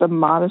what's the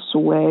modest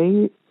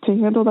way to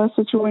handle that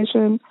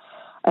situation.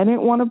 I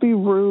didn't want to be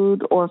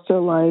rude or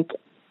feel like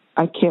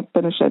I can't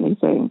finish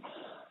anything,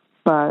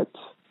 but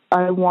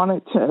I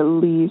wanted to at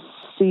least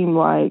seem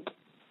like,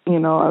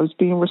 I was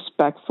being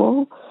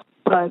respectful.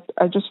 But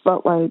I just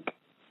felt like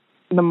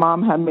the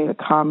mom had made a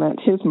comment,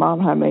 his mom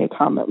had made a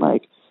comment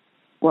like,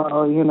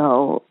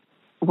 well,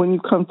 when you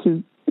come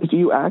to, if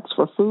you ask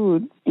for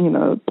food,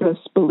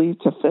 just believe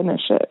to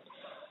finish it.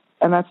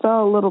 And I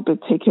felt a little bit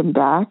taken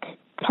back,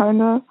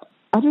 kind of.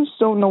 I just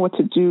don't know what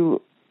to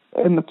do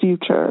in the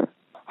future.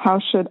 How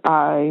should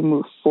I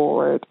move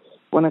forward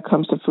when it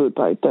comes to food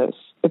like this?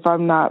 If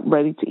I'm not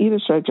ready to eat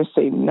it, should I just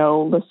say,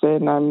 no,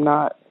 listen, I'm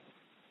not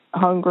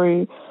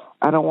hungry,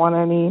 I don't want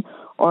any?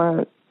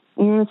 Or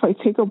even if I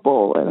take a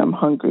bowl and I'm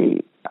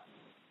hungry,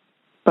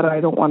 but I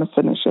don't want to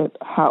finish it,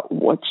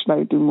 what should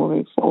I do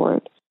moving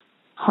forward?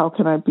 How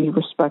can I be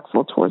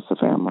respectful towards the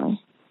family?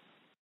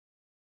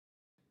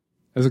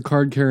 As a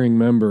card-carrying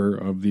member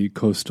of the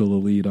coastal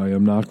elite, I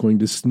am not going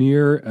to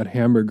sneer at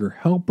Hamburger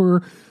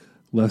Helper,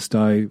 lest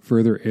I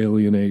further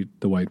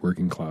alienate the white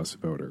working class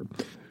voter.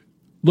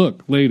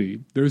 Look,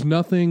 lady, there's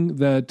nothing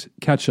that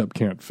ketchup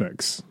can't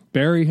fix.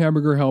 Bury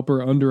Hamburger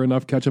Helper under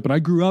enough ketchup, and I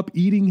grew up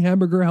eating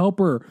Hamburger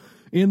Helper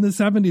in the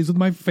 70s with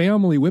my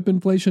family. Whip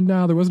inflation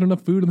now. There wasn't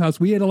enough food in the house.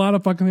 We ate a lot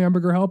of fucking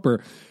Hamburger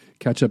Helper.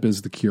 Ketchup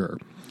is the cure.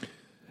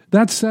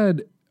 That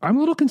said, I'm a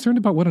little concerned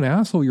about what an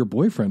asshole your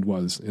boyfriend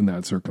was in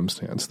that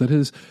circumstance. That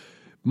his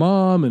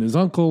mom and his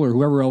uncle or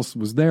whoever else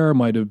was there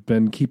might have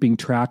been keeping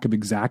track of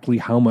exactly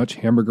how much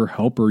Hamburger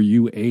Helper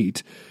you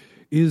ate.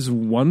 is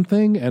one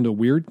thing and a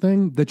weird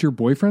thing. That your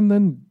boyfriend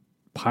then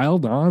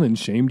piled on and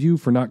shamed you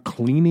for not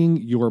cleaning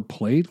your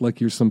plate like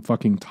you're some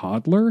fucking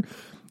toddler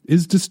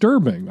is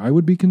disturbing. I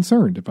would be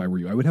concerned if I were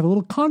you. I would have a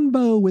little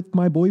convo with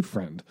my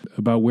boyfriend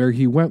about where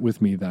he went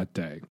with me that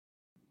day.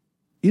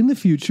 In the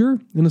future,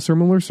 in a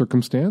similar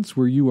circumstance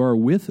where you are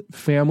with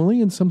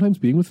family, and sometimes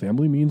being with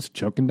family means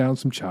choking down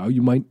some chow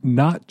you might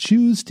not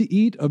choose to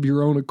eat of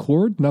your own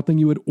accord, nothing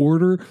you would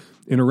order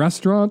in a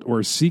restaurant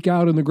or seek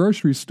out in the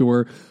grocery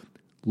store,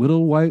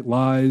 little white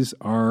lies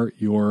are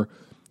your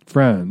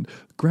friend.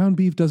 Ground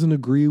beef doesn't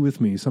agree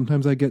with me.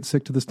 Sometimes I get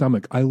sick to the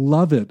stomach. I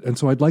love it, and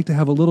so I'd like to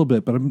have a little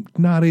bit, but I'm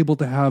not able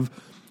to have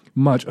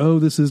much. Oh,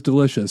 this is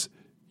delicious.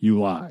 You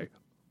lie.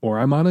 Or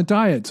I'm on a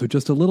diet, so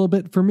just a little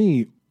bit for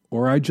me.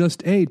 Or I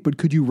just ate, but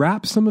could you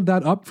wrap some of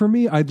that up for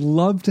me? I'd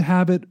love to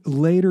have it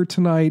later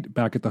tonight,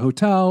 back at the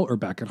hotel or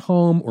back at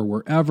home or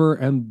wherever,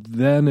 and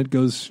then it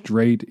goes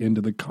straight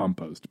into the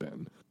compost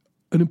bin.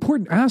 An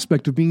important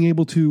aspect of being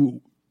able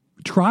to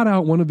trot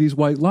out one of these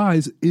white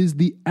lies is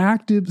the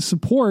active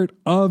support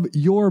of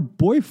your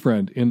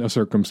boyfriend in a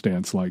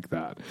circumstance like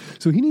that.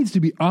 So he needs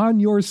to be on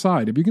your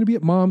side. If you're going to be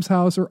at mom's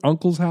house or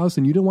uncle's house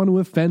and you don't want to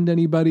offend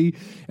anybody,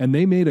 and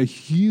they made a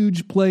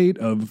huge plate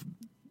of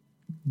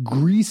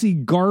greasy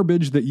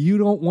garbage that you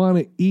don't want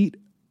to eat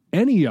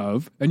any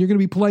of, and you're going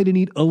to be polite and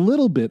eat a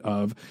little bit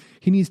of,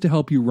 he needs to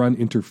help you run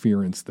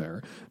interference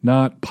there,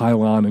 not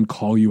pile on and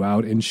call you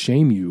out and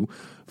shame you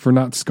for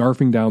not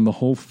scarfing down the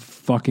whole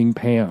fucking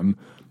pan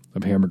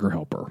of Hamburger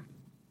Helper.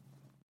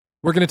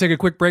 We're going to take a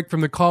quick break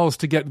from the calls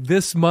to get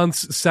this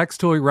month's sex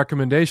toy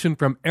recommendation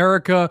from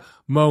Erica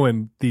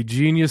Moen, the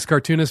genius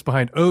cartoonist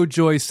behind Oh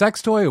Joy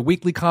Sex Toy, a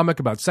weekly comic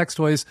about sex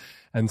toys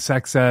and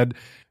sex ed.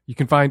 You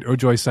can find Oh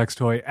Joy Sex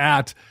Toy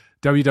at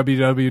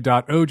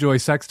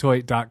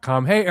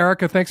www.ohjoysextoy.com. Hey,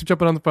 Erica, thanks for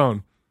jumping on the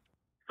phone.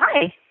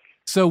 Hi.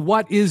 So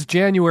what is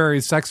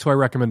January's sex toy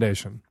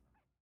recommendation?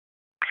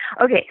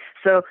 Okay,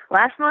 so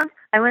last month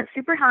I went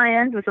super high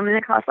end with something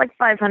that cost like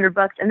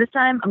 $500, and this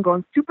time I'm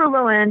going super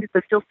low end,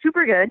 but still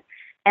super good.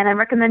 And I'm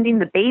recommending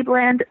the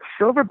Babeland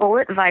Silver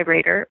Bullet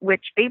Vibrator,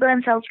 which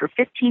Babeland sells for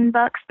 $15.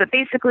 But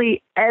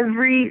basically,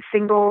 every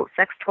single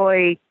sex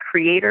toy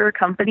creator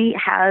company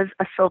has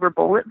a Silver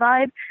Bullet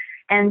vibe,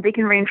 and they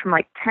can range from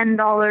like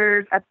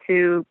 $10 up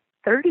to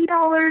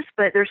 $30,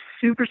 but they're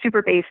super,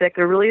 super basic.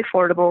 They're really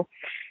affordable,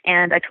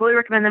 and I totally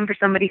recommend them for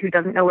somebody who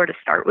doesn't know where to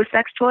start with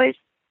sex toys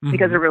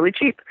because they're really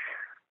cheap.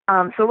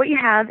 So what you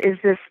have is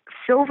this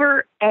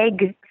silver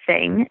egg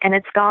thing, and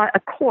it's got a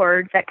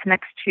cord that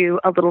connects to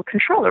a little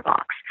controller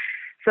box.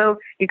 So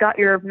you got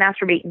your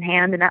masturbating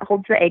hand, and that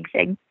holds the egg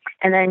thing.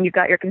 And then you've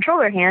got your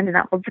controller hand, and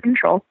that holds the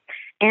control.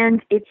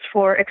 And it's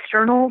for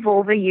external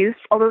vulva use,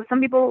 although some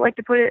people like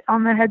to put it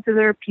on the heads of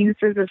their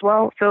penises as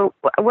well. So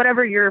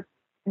whatever your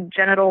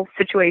genital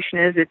situation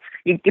is, it's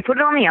you put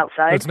it on the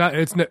outside.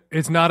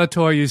 It's not a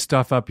toy you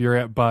stuff up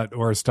your butt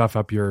or stuff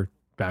up your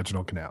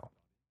vaginal canal.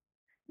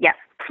 Yes,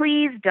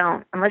 please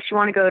don't, unless you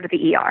want to go to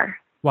the ER.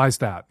 Why is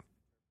that?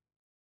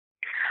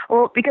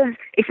 Well, because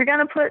if you're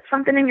going to put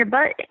something in your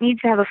butt, it needs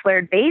to have a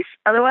flared base.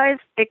 Otherwise,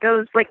 it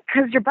goes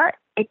because your butt,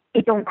 it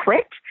don't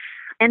quit.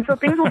 And so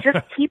things will just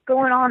keep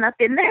going on up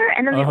in there.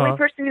 And then the only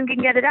person who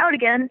can get it out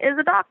again is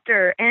a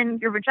doctor.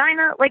 And your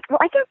vagina, I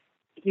guess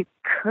you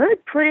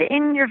could put it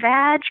in your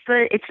vag,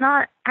 but it's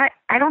not,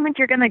 I don't think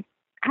it's going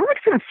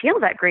to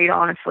feel that great,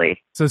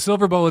 honestly. So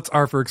silver bullets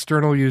are for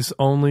external use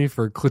only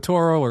for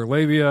clitoral or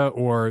labia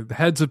or the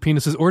heads of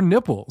penises or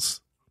nipples.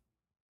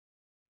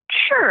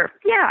 Sure.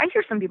 Yeah, I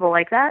hear some people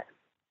like that.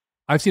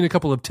 I've seen a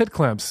couple of tit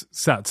clamps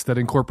sets that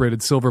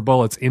incorporated silver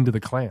bullets into the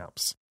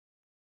clamps.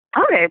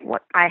 Okay,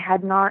 I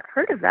had not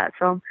heard of that,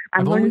 so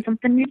I'm learning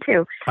something new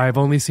too. I've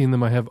only seen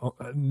them. I have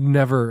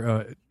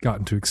never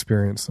gotten to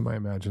experience them. I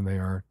imagine they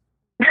are.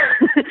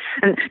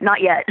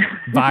 Not yet.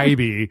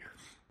 Vibey.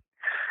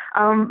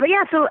 But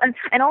yeah, so,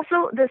 and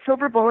also the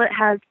silver bullet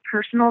has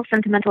personal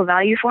sentimental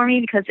value for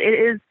me because it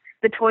is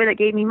the toy that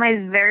gave me my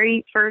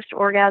very first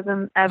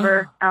orgasm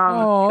ever. So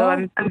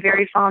I'm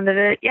very fond of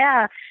it.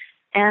 Yeah.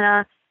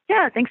 And,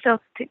 yeah, thanks to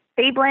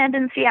Babeland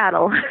in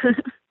Seattle.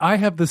 I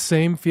have the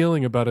same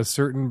feeling about a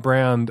certain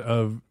brand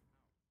of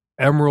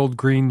emerald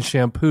green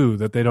shampoo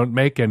that they don't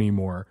make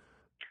anymore.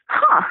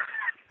 Huh.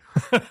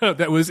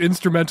 That was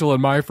instrumental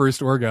in my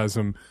first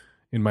orgasm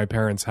in my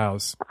parents'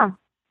 house. Oh.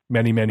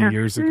 Many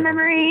years ago.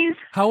 Memories.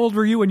 How old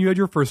were you when you had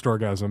your first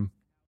orgasm?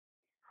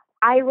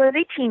 I was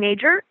a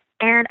teenager,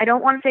 and I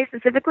don't want to say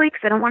specifically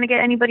because I don't want to get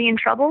anybody in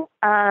trouble.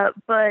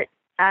 But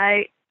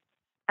I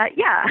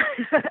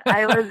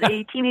was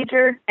a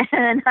teenager,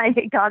 and I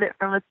got it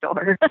from a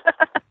store.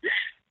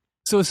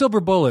 So a silver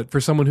bullet for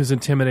someone who's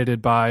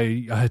intimidated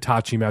by a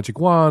Hitachi magic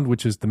wand,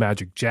 which is the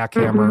magic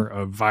jackhammer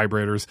of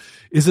vibrators.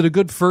 Is it a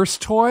good first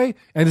toy?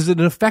 And is it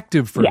an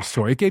effective first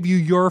toy? It gave you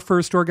your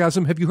first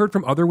orgasm. Have you heard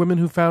from other women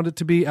who found it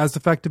to be as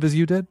effective as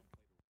you did?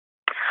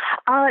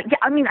 Yeah,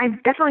 I mean,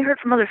 I've definitely heard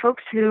from other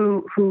folks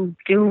who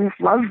do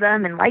love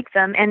them and like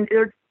them. And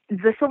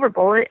the silver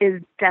bullet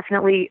is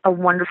definitely a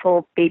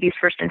wonderful baby's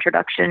first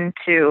introduction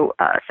to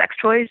sex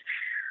toys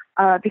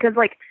because,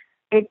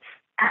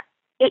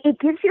 it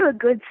gives you a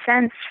good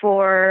sense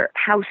for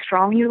how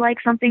strong you like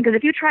something. Because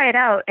if you try it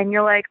out and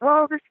you're like,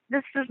 well,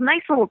 this is a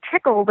nice little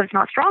tickle, but it's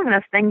not strong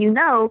enough, then you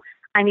know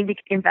I need to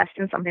invest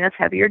in something that's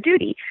heavier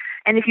duty.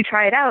 And if you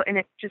try it out and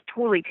it just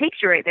totally takes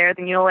you right there,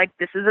 then you're like,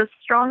 this is as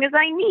strong as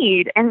I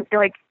need. And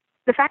like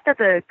the fact that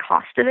the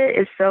cost of it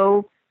is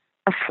so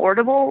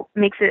affordable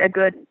makes it a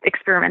good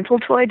experimental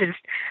toy to just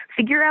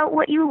figure out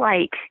what you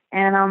like.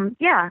 And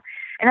yeah.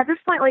 And at this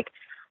point, like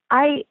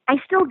I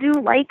still do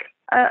like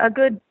a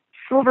good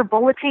silver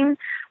bulleting,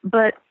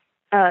 but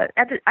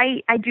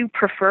I do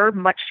prefer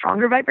much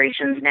stronger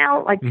vibrations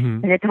now. Like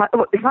it's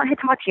not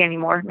Hitachi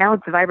anymore. Now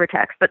it's the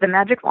Vibratex, but the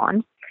Magic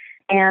Wand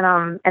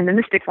and the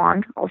Mystic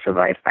Wand, also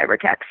by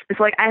Vibratex. It's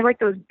like I like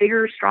those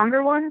bigger,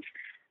 stronger ones.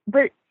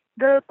 But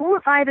the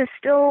Bullet 5 is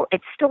still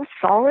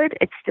solid.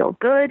 It's still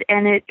good,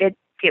 and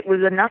it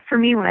was enough for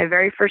me when I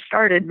very first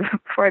started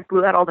before I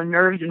blew out all the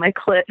nerves in my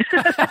clit.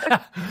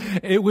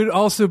 It would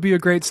also be a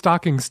great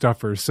stocking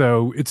stuffer.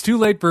 So it's too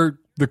late for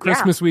the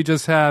Christmas we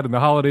just had and the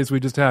holidays we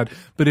just had.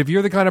 But if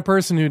you're the kind of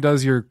person who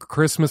does your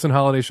Christmas and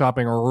holiday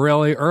shopping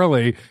really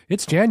early,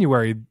 it's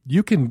January.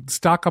 You can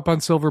stock up on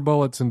silver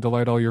bullets and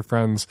delight all your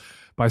friends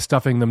by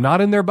stuffing them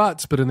not in their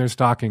butts, but in their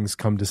stockings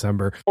come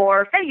December.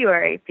 Or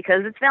February,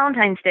 because it's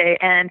Valentine's Day,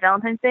 and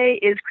Valentine's Day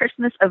is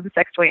Christmas of the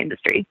sex toy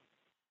industry.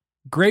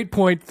 Great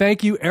point.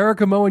 Thank you,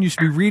 Erica Moen. You should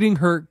be reading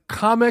her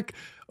comic,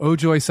 Oh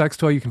Joy Sex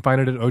Toy. You can find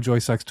it at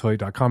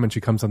ohjoysextoy.com, and she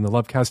comes on the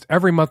Lovecast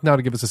every month now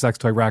to give us a sex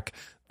toy rec.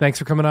 Thanks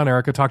for coming on,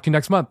 Erica. Talk to you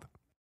next month.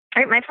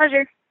 All right, my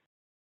pleasure.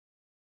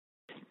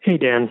 Hey,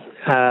 Dan.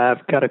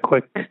 I've got a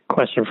quick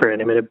question for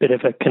you. I'm in a bit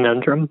of a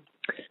conundrum.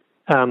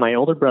 My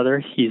older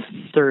brother, he's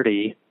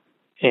 30,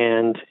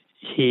 and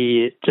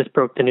he just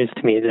broke the news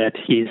to me that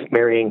he's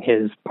marrying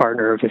his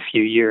partner of a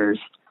few years.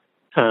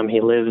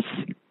 He lives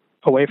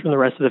away from the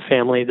rest of the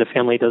family. The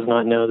family does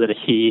not know that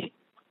he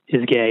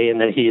is gay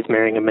and that he is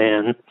marrying a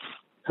man.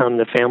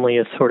 The family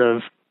is sort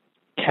of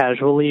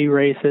casually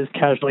racist,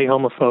 casually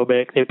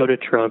homophobic. They go to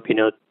Trump,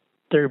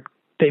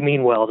 they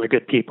mean well, they're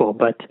good people,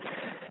 but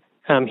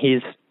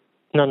he's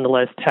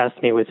nonetheless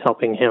tasked me with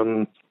helping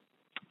him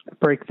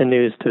break the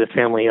news to the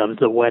family of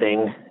the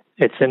wedding.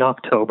 It's in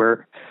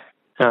October,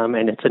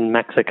 and it's in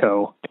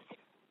Mexico.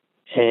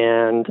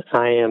 And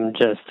I am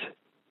just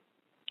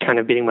kind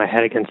of beating my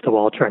head against the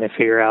wall trying to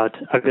figure out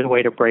a good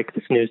way to break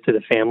this news to the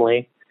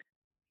family.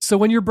 So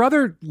when your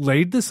brother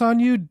laid this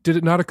on you, did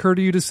it not occur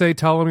to you to say,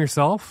 tell him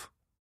yourself?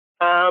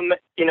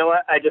 You know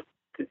what? I just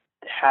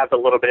have a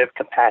little bit of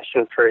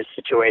compassion for his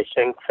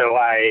situation. So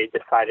I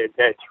decided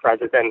that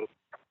rather than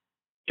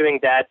doing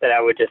that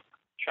I would just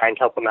try and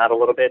help him out a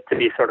little bit to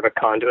be sort of a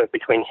conduit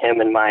between him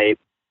and my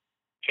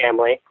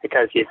family,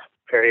 because he's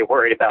very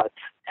worried about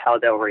how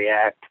they'll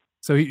react.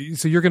 So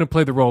you're going to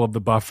play the role of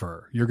the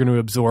buffer. You're going to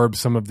absorb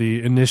some of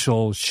the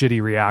initial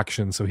shitty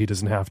reaction so he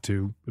doesn't have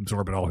to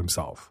absorb it all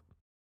himself.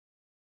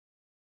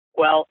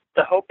 Well,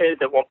 the hope is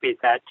it won't be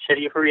that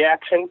shitty of a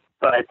reaction,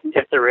 but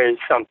if there is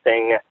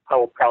something, I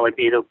will probably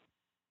be the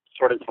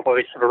sort of the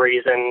voice of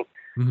reason,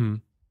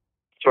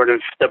 sort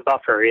of the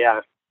buffer,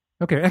 yeah.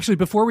 Okay, actually,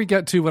 before we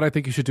get to what I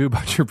think you should do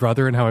about your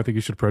brother and how I think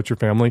you should approach your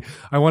family,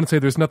 I want to say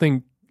there's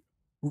nothing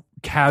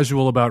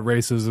casual about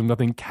racism,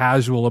 nothing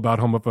casual about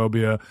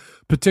homophobia,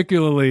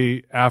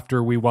 particularly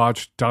after we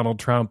watched Donald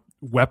Trump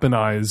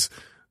weaponize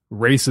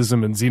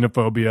racism and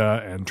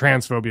xenophobia and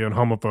transphobia and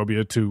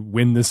homophobia to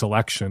win this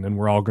election. And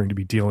we're all going to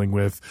be dealing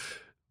with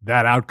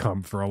that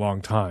outcome for a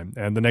long time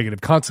and the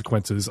negative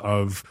consequences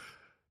of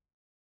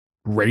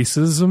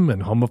racism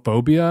and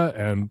homophobia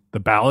and the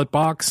ballot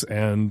box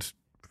and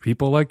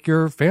people like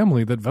your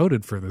family that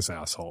voted for this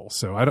asshole.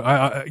 So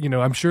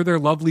I'm sure they're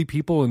lovely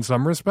people in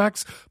some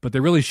respects, but they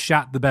really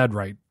shat the bed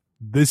right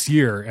this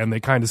year, and they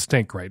kind of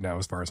stink right now,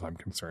 as far as I'm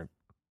concerned.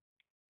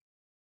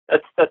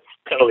 That's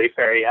totally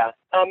fair. Yeah.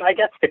 I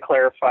guess to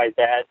clarify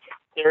that,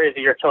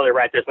 you're totally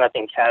right. There's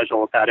nothing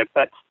casual about it,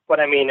 but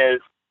what I mean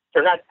is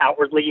they're not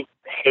outwardly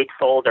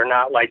hateful. They're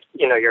not like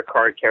your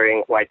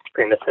card-carrying white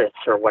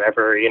supremacists or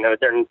whatever.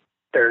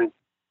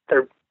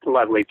 They're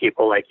lovely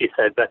people, like you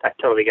said. But I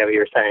totally get what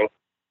you're saying.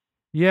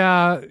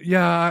 Yeah,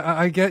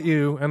 I get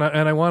you, and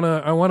I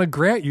want to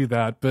grant you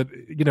that, but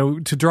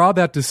to draw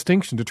that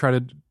distinction, to try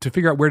to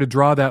figure out where to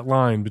draw that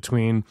line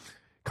between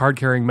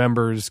card-carrying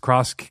members,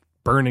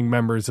 cross-burning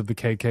members of the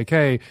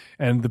KKK,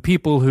 and the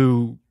people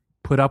who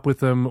put up with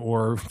them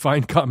or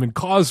find common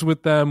cause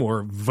with them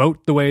or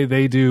vote the way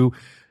they do.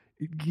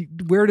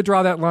 Where to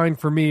draw that line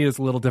for me is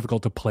a little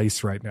difficult to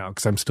place right now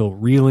because I'm still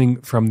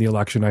reeling from the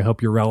election. I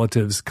hope your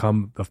relatives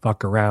come the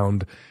fuck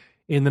around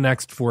in the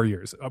next 4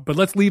 years. But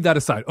let's leave that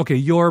aside. Okay,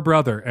 your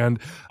brother. And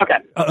okay.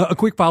 A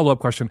quick follow-up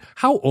question.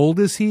 How old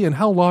is he and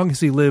how long has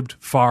he lived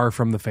far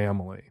from the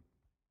family?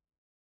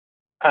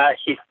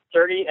 He's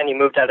 30 and he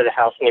moved out of the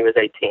house when he was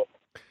 18.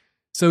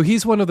 So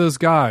he's one of those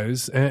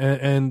guys,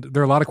 and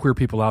there are a lot of queer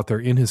people out there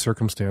in his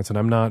circumstance, and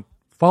I'm not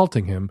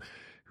faulting him,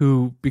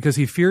 who, because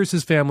he fears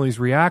his family's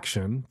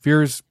reaction,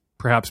 fears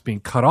perhaps being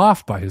cut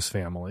off by his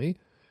family,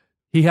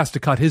 he has to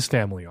cut his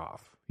family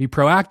off. He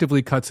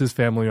proactively cuts his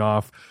family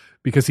off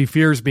because he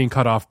fears being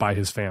cut off by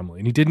his family.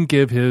 And he didn't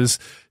give his,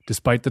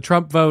 despite the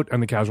Trump vote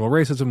and the casual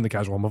racism and the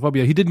casual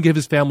homophobia, he didn't give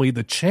his family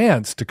the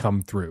chance to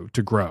come through,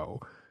 to grow.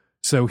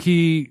 So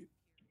he,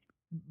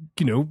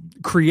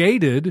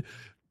 created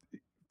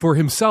for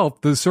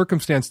himself the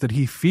circumstance that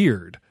he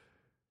feared.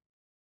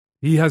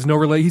 He has no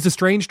he's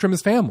estranged from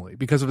his family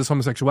because of his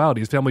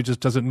homosexuality. His family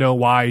just doesn't know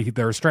why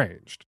they're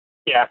estranged.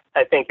 Yeah,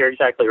 I think you're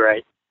exactly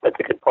right. That's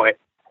a good point.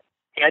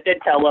 I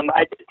did tell him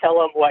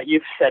what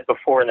you've said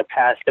before in the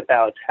past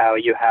about how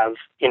you have,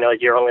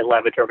 your only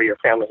leverage over your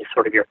family is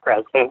sort of your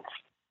presence.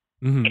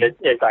 Mm-hmm.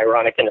 It's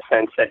ironic in a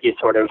sense that he's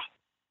sort of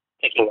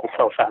taking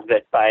himself out of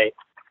it by,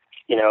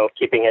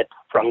 keeping it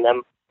from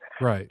them.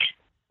 Right.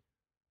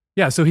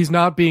 Yeah, so he's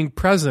not being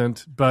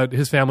present, but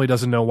his family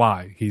doesn't know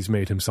why he's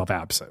made himself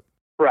absent.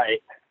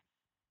 Right.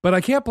 But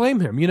I can't blame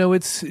him.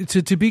 It's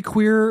to be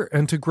queer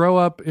and to grow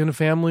up in a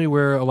family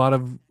where a lot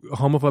of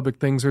homophobic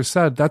things are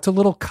said. That's a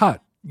little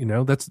cut.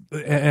 Those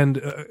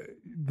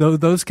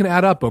can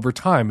add up over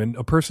time, and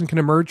a person can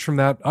emerge from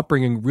that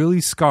upbringing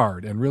really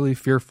scarred and really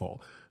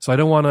fearful. So I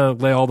don't want to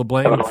lay all the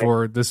blame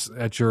for this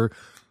at your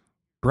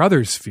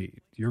brother's feet.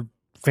 Your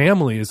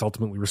family is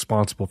ultimately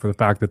responsible for the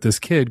fact that this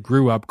kid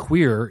grew up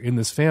queer in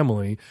this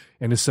family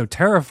and is so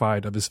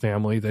terrified of his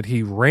family that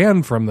he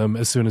ran from them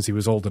as soon as he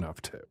was old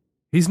enough to.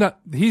 He's not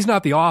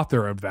the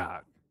author of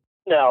that.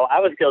 No, I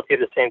was guilty of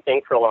the same thing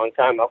for a long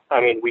time.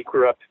 I mean, we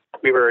were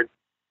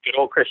good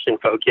old Christian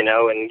folk,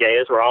 and gay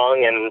is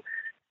wrong and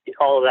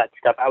all of that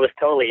stuff. I was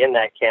totally in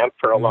that camp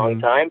for a long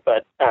time,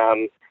 but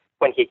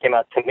when he came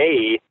out to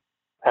me,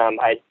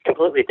 I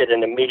completely did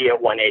an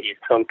immediate 180.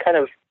 So I'm kind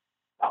of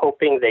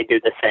hoping they do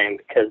the same,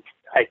 because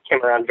I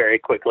came around very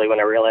quickly when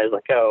I realized,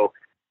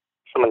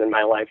 someone in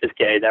my life is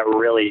gay. That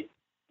really,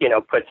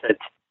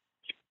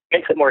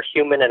 makes it more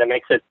human, and it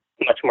makes it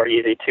much more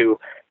easy to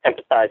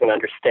empathize and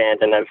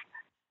understand. And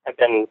I've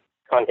been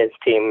on his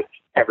team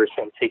ever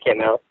since he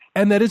came out.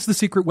 And that is the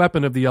secret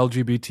weapon of the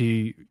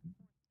LGBT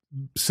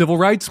civil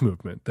rights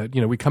movement, that,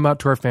 we come out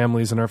to our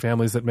families, and our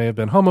families that may have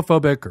been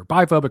homophobic or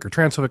biphobic or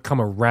transphobic come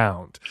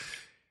around.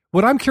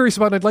 What I'm curious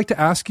about, and I'd like to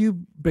ask you,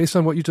 based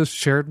on what you just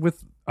shared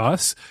with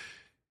us,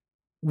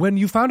 when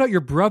you found out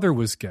your brother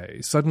was gay,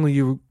 suddenly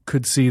you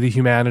could see the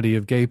humanity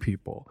of gay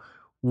people.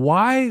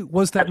 Why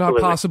was that not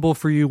possible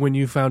for you when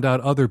you found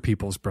out other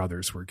people's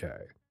brothers were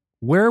gay?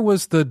 Where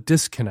was the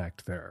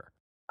disconnect there?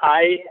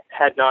 I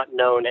had not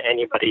known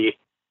anybody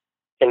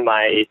in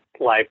my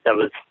life that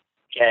was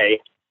gay,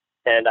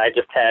 and I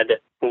just had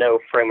no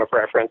frame of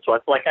reference. I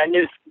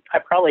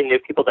probably knew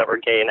people that were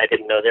gay, and I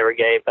didn't know they were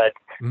gay, but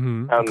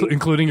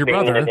including your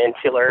brother. In an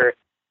insular,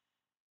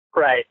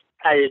 right?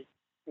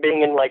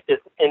 Being in this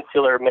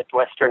insular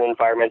Midwestern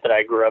environment that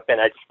I grew up in,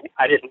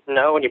 I didn't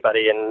know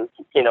anybody, and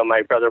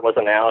my brother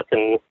wasn't out,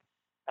 and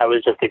I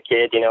was just a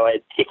kid.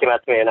 He came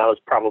out to me, and I was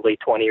probably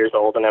 20 years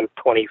old, and I'm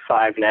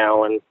 25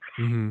 now, and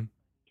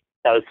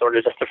that was sort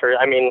of just the first.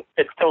 I mean,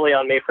 it's totally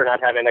on me for not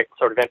having that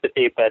sort of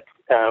empathy, but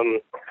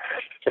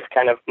just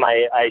kind of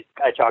I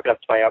chalk it up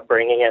to my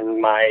upbringing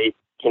and my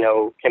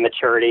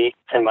immaturity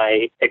and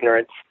my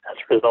ignorance as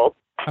a result.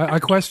 I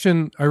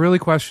really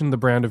question the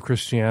brand of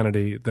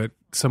Christianity that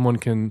someone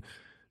can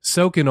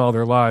soak in all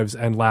their lives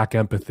and lack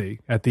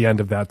empathy at the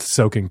end of that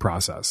soaking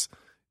process.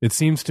 It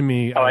seems to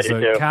me, as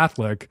a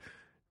Catholic,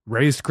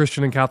 raised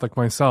Christian and Catholic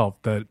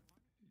myself, that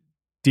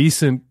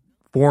decent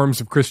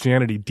forms of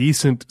Christianity,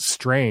 decent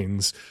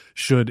strains,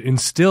 should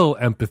instill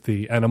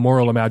empathy and a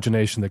moral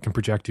imagination that can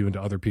project you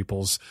into other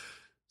people's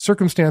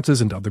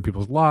circumstances, into other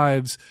people's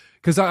lives.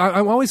 Because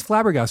I'm always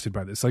flabbergasted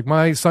by this.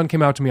 My son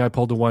came out to me, I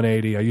pulled a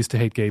 180. I used to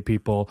hate gay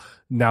people.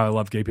 Now I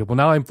love gay people.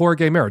 Now I'm for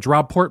gay marriage.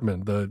 Rob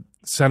Portman, the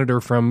senator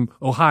from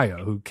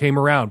Ohio, who came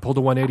around, pulled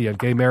a 180 on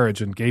gay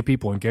marriage and gay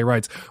people and gay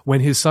rights when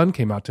his son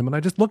came out to him. And I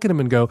just look at him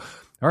and go,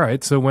 all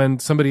right, so when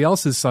somebody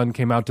else's son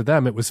came out to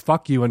them, it was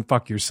fuck you and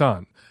fuck your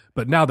son.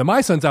 But now that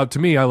my son's out to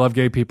me, I love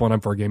gay people and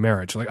I'm for gay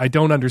marriage. I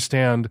don't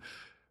understand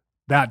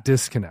that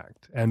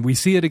disconnect. And we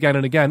see it again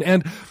and again.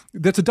 And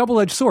that's a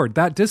double-edged sword.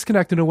 That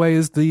disconnect, in a way,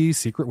 is the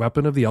secret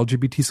weapon of the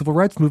LGBT civil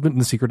rights movement,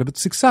 and the secret of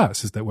its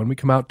success is that when we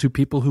come out to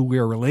people who we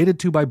are related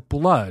to by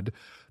blood,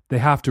 they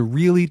have to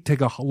really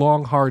take a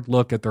long, hard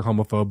look at their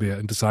homophobia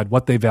and decide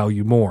what they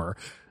value more,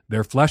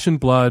 their flesh and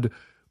blood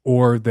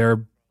or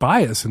their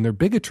bias and their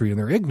bigotry and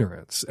their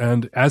ignorance.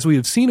 And as we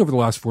have seen over the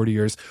last 40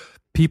 years,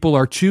 people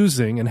are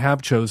choosing and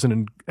have chosen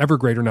in ever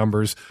greater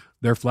numbers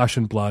their flesh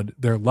and blood,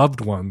 their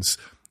loved ones,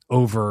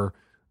 over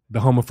the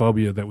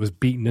homophobia that was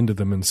beaten into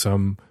them in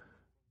some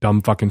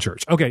dumb fucking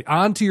church. Okay,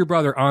 on to your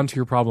brother, on to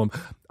your problem.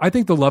 I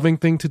think the loving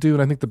thing to do,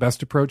 and I think the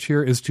best approach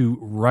here, is to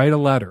write a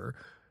letter.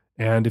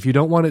 And if you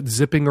don't want it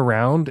zipping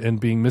around and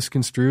being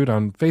misconstrued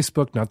on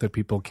Facebook, not that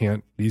people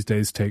can't these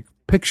days take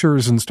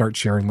pictures and start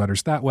sharing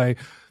letters that way,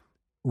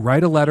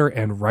 write a letter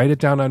and write it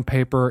down on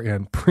paper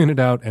and print it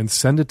out and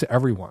send it to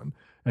everyone.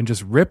 And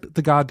just rip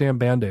the goddamn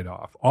Band-Aid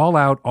off, all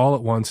out, all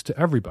at once, to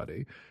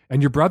everybody.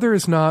 And your brother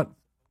is not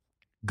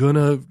going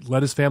to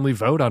let his family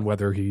vote on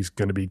whether he's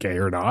going to be gay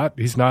or not.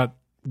 He's not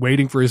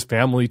waiting for his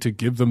family to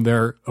give them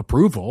their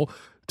approval.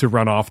 to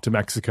run off to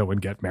Mexico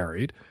and get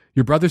married.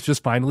 Your brother's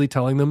just finally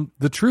telling them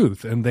the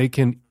truth, and they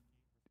can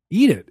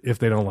eat it if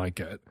they don't like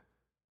it.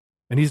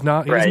 And he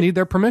doesn't need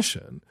their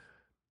permission.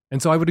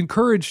 And so I would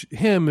encourage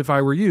him, if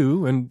I were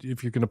you, and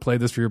if you're going to play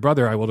this for your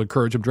brother, I will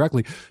encourage him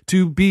directly,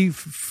 to be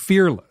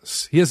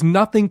fearless. He has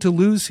nothing to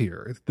lose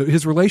here.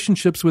 His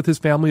relationships with his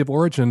family of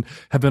origin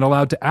have been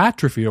allowed to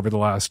atrophy over the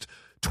last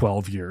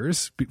 12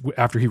 years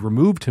after he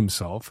removed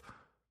himself.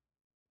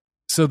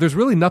 So there's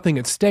really nothing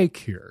at stake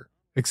here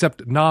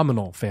except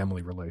nominal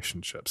family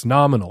relationships,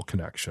 nominal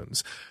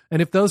connections. And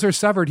if those are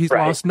severed, he's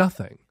lost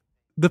nothing.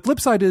 The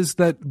flip side is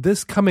that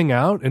this coming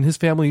out and his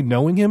family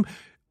knowing him,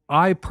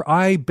 I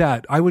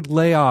bet, I would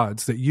lay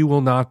odds that you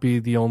will not be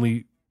the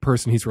only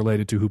person he's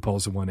related to who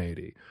pulls a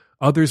 180.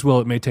 Others will.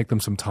 It may take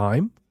them some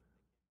time.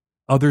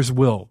 Others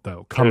will,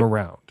 though, come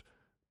around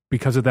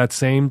because of that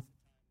same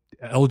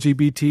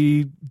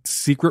LGBT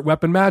secret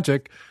weapon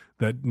magic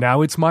that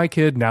now it's my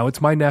kid, now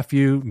it's my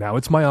nephew, now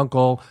it's my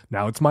uncle,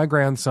 now it's my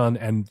grandson,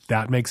 and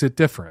that makes it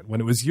different.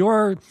 When it was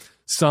your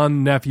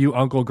son, nephew,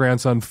 uncle,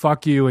 grandson,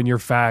 fuck you and your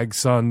fag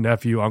son,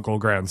 nephew, uncle,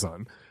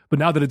 grandson. But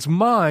now that it's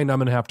mine, I'm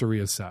going to have to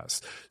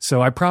reassess. So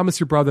I promise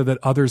your brother that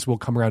others will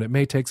come around. It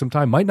may take some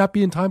time. Might not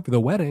be in time for the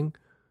wedding.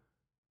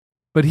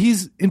 But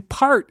he's, in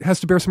part,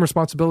 has to bear some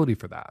responsibility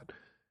for that.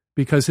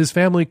 Because his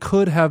family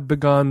could have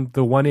begun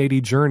the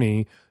 180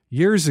 journey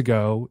years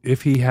ago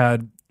if he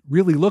had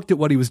really looked at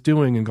what he was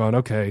doing and gone,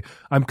 okay,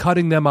 I'm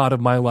cutting them out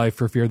of my life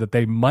for fear that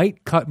they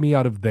might cut me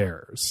out of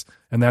theirs.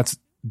 And that's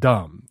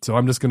dumb. So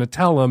I'm just going to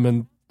tell them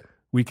and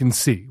we can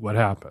see what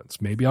happens.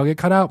 Maybe I'll get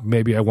cut out.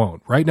 Maybe I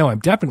won't. Right now, I'm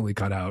definitely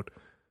cut out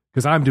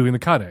because I'm doing the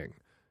cutting.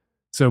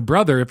 So,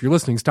 brother, if you're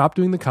listening, stop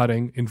doing the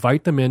cutting.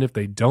 Invite them in. If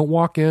they don't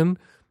walk in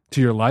to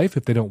your life,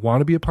 if they don't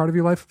want to be a part of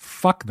your life,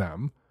 fuck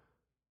them.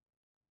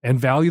 And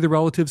value the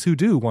relatives who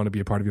do want to be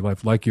a part of your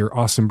life, like your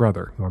awesome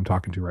brother, who I'm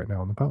talking to right now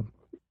on the phone.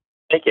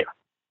 Thank you.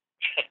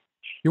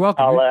 You're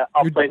welcome.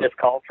 I'll play this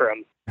call for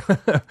him.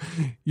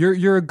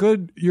 You're a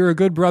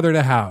good brother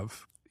to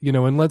have. You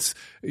know, and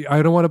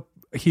I don't want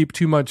to heap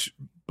too much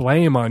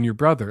blame on your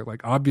brother.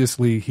 Like,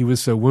 obviously he was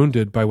so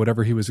wounded by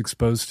whatever he was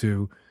exposed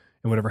to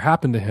and whatever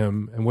happened to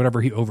him and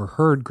whatever he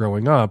overheard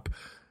growing up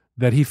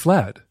that he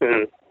fled.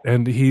 Mm-hmm.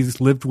 And he's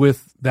lived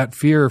with that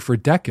fear for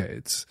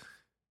decades.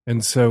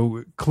 And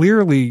so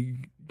clearly,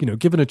 you know,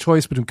 given a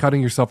choice between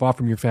cutting yourself off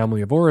from your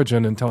family of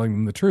origin and telling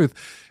them the truth,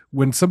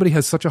 when somebody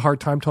has such a hard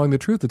time telling the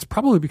truth, it's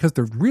probably because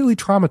they're really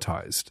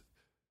traumatized.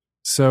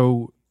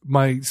 So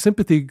my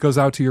sympathy goes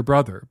out to your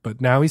brother,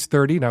 but now he's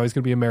 30. Now he's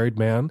going to be a married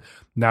man.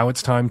 Now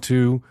it's time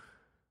to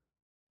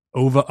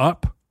ova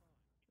up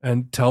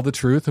and tell the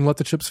truth and let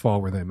the chips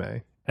fall where they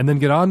may. And then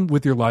get on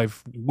with your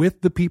life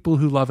with the people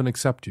who love and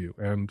accept you,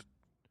 and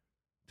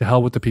to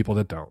hell with the people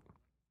that don't.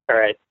 All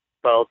right.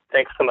 Well,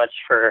 thanks so much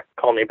for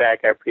calling me back.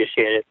 I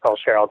appreciate it. I'll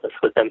share all this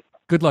with him.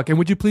 Good luck. And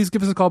would you please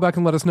give us a call back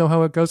and let us know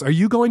how it goes? Are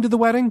you going to the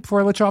wedding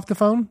before I let you off the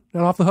phone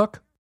and off the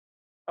hook?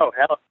 Oh,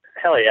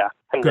 hell yeah.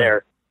 I'm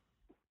there.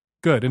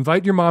 Good.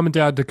 Invite your mom and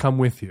dad to come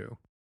with you.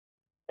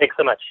 Thanks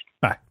so much.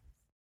 Bye.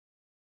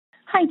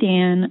 Hi,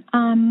 Dan.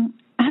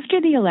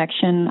 After the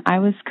election, I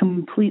was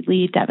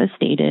completely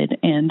devastated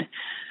and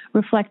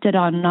reflected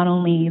on not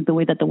only the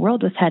way that the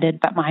world was headed,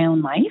 but my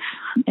own life,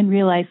 and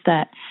realized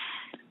that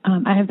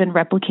I have been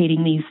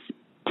replicating these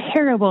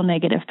terrible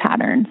negative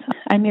patterns.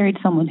 I married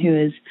someone who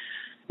is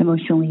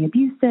emotionally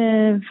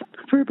abusive,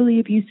 verbally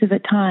abusive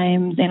at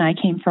times, and I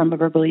came from a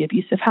verbally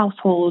abusive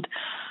household.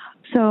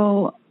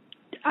 So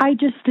I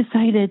just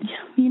decided,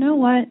 you know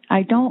what,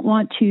 I don't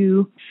want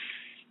to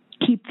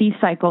keep these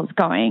cycles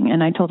going.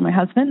 And I told my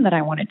husband that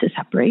I wanted to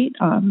separate,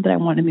 that I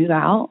want to move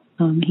out.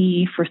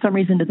 He, for some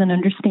reason, doesn't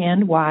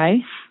understand why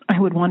I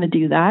would want to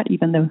do that,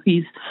 even though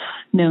he's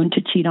known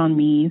to cheat on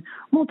me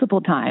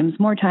multiple times,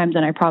 more times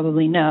than I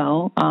probably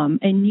know,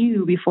 and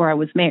knew before I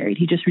was married.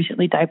 He just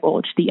recently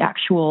divulged the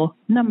actual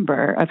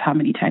number of how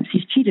many times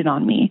he's cheated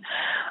on me.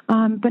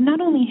 But not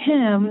only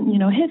him, you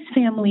know, his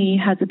family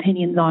has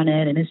opinions on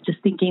it and is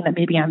just thinking that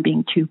maybe I'm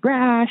being too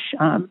brash,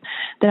 that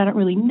I don't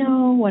really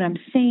know what I'm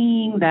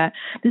saying, that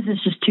this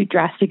is just too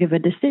drastic of a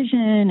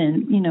decision.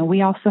 And, you know,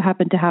 we also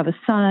happen to have a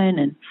son,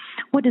 and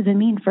what does it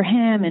mean for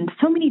him? And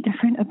so many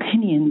different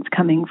opinions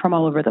coming from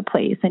all over the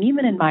place. And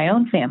even in my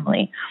own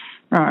family,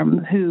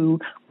 who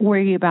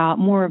worry about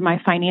more of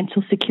my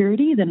financial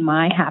security than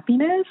my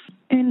happiness.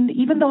 And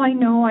even though I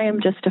know I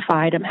am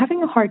justified, I'm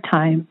having a hard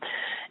time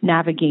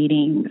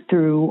navigating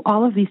through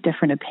all of these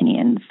different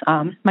opinions.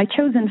 My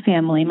chosen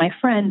family, my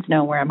friends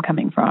know where I'm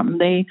coming from.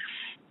 They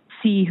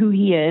see who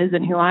he is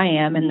and who I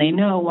am, and they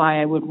know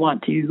why I would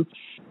want to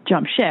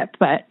jump ship.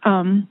 But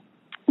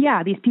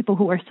yeah, these people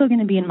who are still going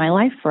to be in my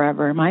life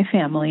forever, my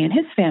family and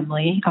his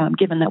family,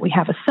 given that we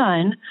have a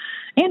son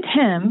and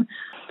him,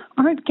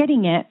 aren't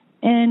getting it.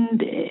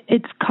 And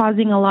it's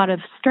causing a lot of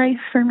strife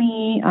for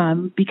me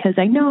because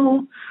I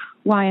know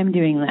why I'm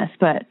doing this,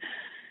 but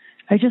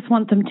I just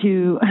want them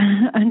to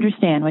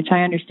understand, which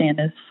I understand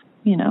is,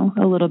 you know,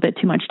 a little bit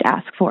too much to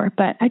ask for.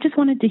 But I just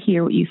wanted to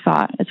hear what you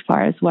thought as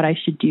far as what I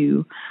should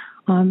do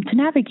to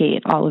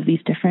navigate all of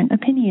these different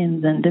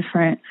opinions and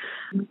different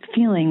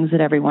feelings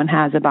that everyone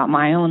has about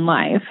my own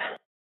life.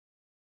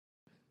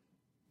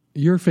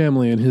 Your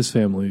family and his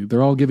family,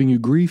 they're all giving you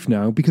grief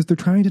now because they're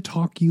trying to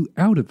talk you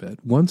out of it.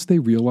 Once they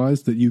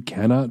realize that you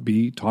cannot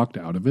be talked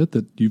out of it,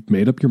 that you've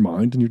made up your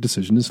mind and your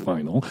decision is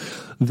final,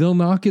 they'll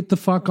knock it the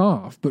fuck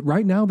off. But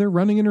right now they're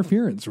running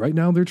interference. Right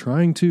now they're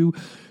trying to,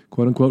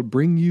 quote unquote,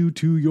 bring you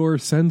to your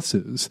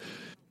senses.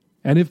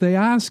 And if they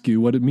ask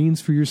you what it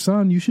means for your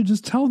son, you should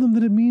just tell them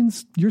that it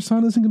means your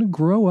son isn't going to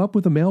grow up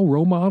with a male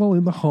role model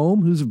in the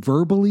home who's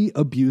verbally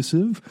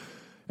abusive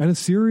and a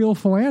serial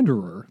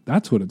philanderer.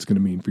 That's what it's going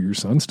to mean for your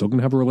son. Still going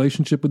to have a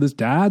relationship with his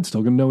dad,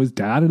 still going to know his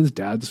dad and his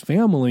dad's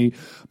family,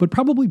 but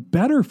probably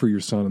better for your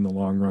son in the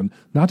long run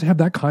not to have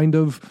that kind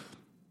of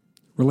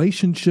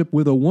relationship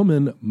with a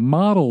woman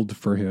modeled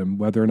for him,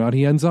 whether or not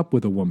he ends up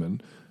with a woman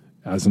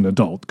as an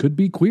adult. Could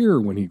be queer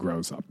when he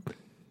grows up.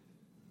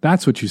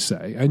 That's what you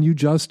say, and you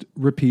just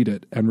repeat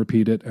it and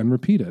repeat it and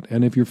repeat it.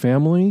 And if your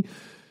family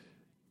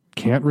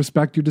can't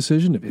respect your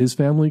decision, if his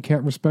family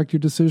can't respect your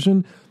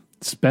decision,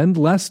 spend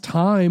less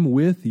time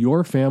with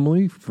your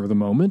family for the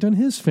moment and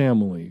his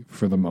family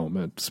for the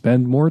moment.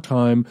 Spend more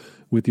time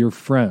with your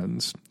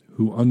friends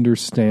who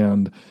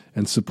understand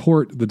and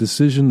support the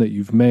decision that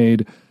you've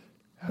made,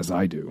 as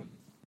I do.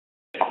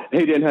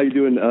 Hey, Dan, how you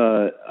doing?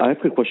 I have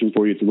a quick question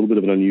for you. It's a little bit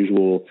of an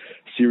unusual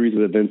series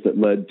of events that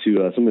led to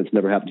something that's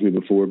never happened to me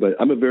before, but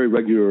I'm a very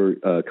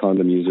regular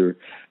condom user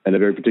and a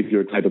very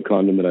particular type of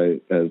condom that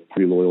I am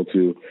pretty loyal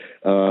to.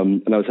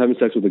 And I was having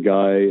sex with a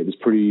guy. It was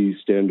pretty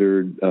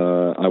standard.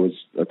 I was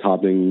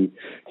topping.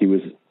 He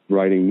was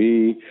riding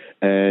me.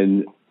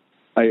 And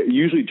I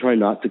usually try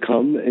not to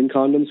come in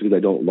condoms because I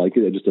don't like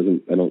it.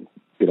 I don't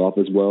get off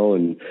as well,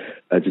 and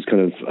I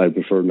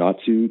prefer not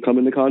to come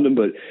in the condom.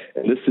 But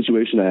in this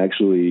situation, I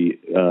actually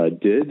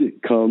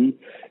did come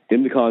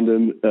in the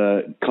condom.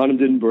 Condom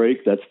didn't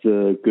break. That's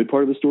the good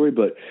part of the story.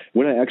 But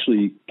when I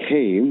actually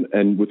came,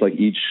 and with like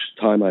each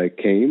time I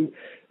came,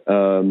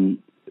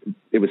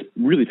 it was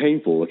really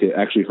painful. Like it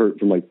actually hurt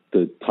from like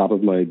the top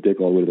of my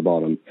dick all the way to the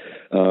bottom.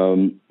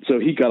 So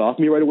he got off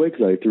me right away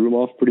because I threw him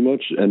off pretty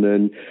much, and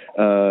then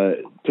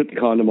took the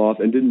condom off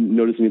and didn't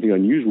notice anything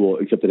unusual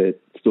except that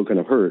it still kind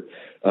of hurt.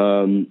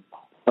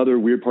 Other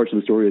weird parts of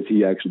the story is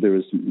there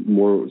was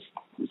more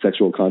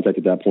sexual contact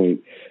at that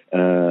point,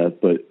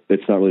 but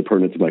it's not really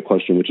pertinent to my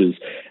question, which is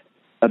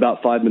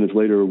about 5 minutes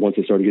later, once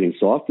it started getting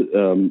soft,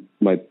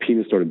 my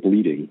penis started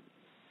bleeding.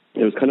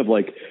 It was kind of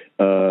like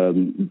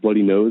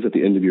bloody nose at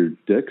the end of your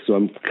dick. So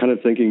I'm kind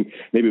of thinking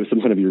maybe it was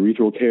some kind of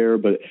urethral tear.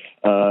 But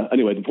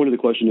anyway, the point of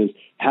the question is,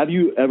 have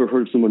you ever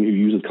heard of someone who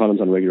uses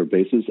condoms on a regular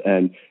basis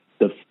and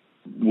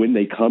when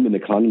they come in the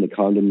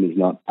condom is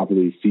not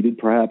properly seated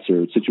perhaps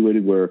or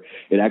situated where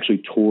it actually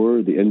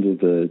tore the end of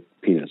the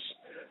penis?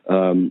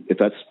 If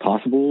that's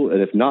possible,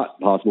 and if not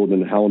possible,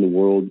 then how in the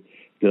world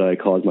did I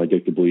cause my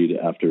dick to bleed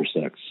after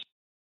sex?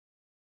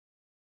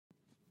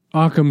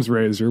 Occam's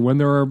razor. When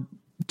there are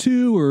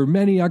two or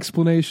many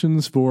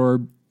explanations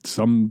for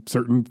some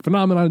certain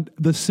phenomenon,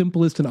 the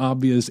simplest and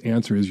obvious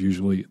answer is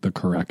usually the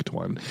correct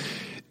one.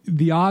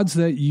 The odds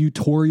that you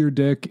tore your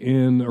dick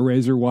in a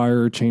razor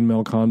wire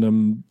chainmail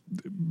condom,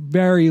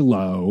 very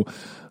low.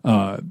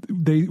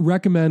 They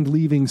recommend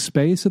leaving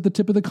space at the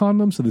tip of the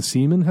condom so the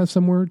semen has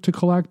somewhere to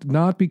collect,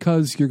 not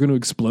because you're going to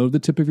explode the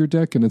tip of your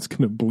dick and it's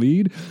going to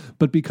bleed,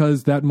 but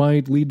because that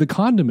might lead the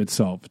condom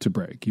itself to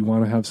break. You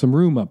want to have some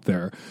room up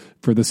there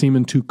for the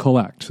semen to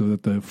collect so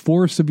that the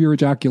force of your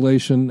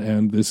ejaculation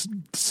and this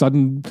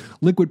sudden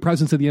liquid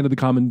presence at the end of the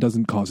condom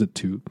doesn't cause it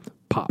to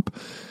pop.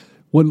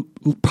 What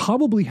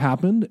probably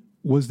happened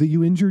was that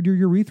you injured your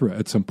urethra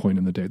at some point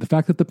in the day. The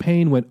fact that the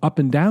pain went up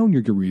and down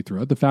your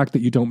urethra, the fact that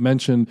you don't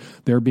mention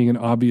there being an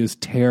obvious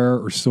tear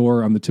or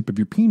sore on the tip of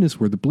your penis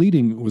where the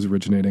bleeding was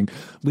originating,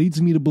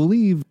 leads me to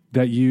believe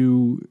that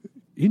you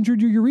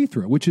injured your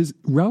urethra, which is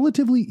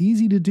relatively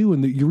easy to do,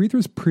 and the urethra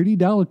is pretty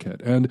delicate.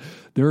 And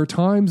there are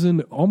times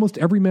in almost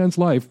every man's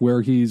life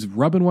where he's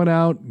rubbing one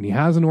out and he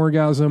has an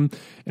orgasm,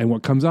 and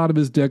what comes out of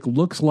his dick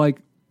looks like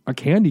a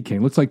candy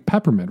cane, looks like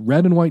peppermint,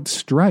 red and white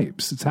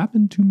stripes. It's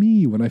happened to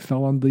me when I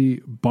fell on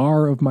the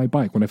bar of my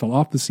bike, when I fell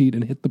off the seat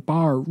and hit the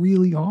bar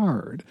really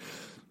hard.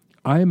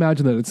 I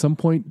imagine that at some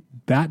point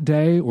that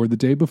day or the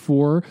day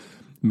before,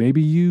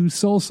 maybe you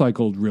soul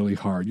cycled really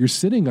hard. You're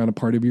sitting on a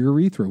part of your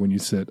urethra when you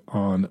sit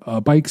on a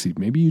bike seat.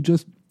 Maybe you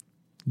just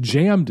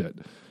jammed it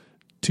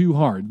too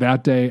hard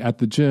that day at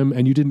the gym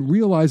and you didn't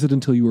realize it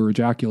until you were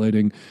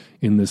ejaculating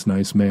in this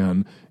nice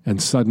man,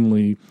 and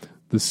suddenly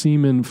the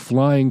semen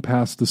flying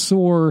past the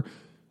sore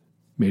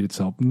made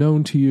itself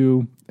known to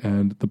you,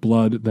 and the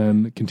blood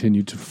then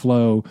continued to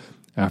flow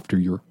after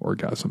your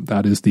orgasm.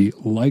 That is the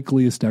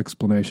likeliest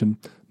explanation.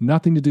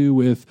 Nothing to do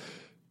with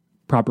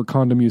proper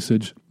condom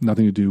usage,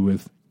 nothing to do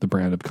with the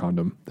brand of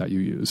condom that you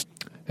used.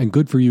 And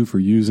good for you for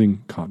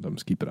using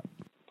condoms. Keep it up.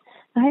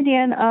 Hi,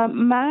 Dan.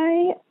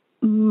 My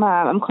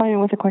mom, I'm calling in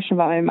with a question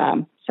about my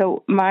mom.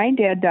 So my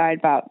dad died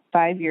about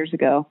 5 years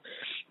ago.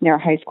 They're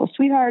high school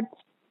sweethearts.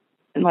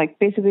 And like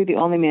basically the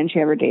only man she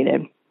ever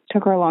dated.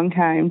 Took her a long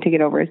time to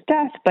get over his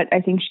death, but I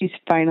think she's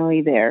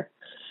finally there.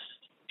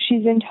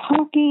 She's been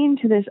talking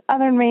to this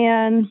other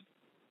man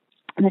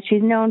that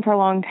she's known for a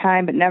long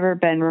time but never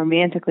been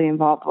romantically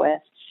involved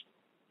with.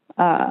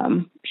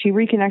 She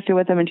reconnected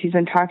with him, and she's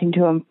been talking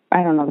to him,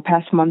 I don't know, the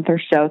past month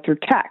or so through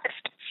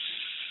text.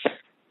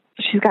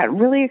 She's got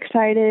really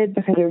excited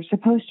because they were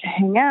supposed to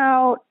hang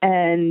out,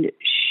 and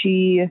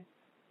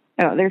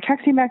they're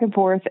texting back and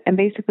forth, and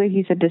basically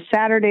he said, does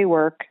Saturday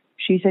work?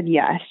 She said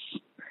yes.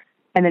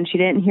 And then she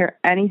didn't hear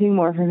anything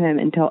more from him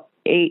until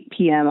 8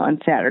 p.m. on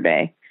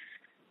Saturday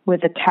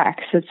with a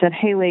text that said,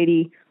 hey,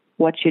 lady,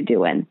 what you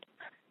doing?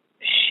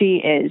 She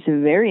is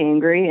very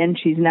angry, and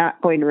she's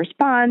not going to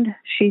respond.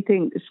 She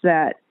thinks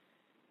that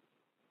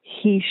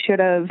he should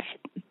have,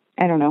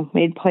 I don't know,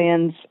 made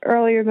plans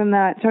earlier than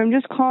that. So I'm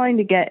just calling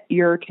to get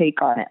your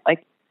take on it.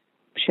 Like,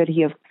 should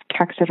he have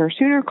texted her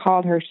sooner,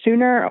 called her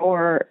sooner,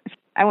 or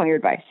I want your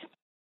advice.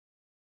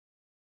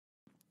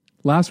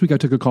 Last week I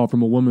took a call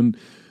from a woman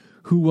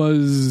who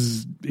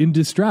was in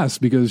distress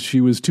because she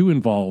was too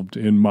involved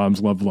in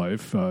mom's love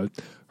life.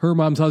 Her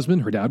mom's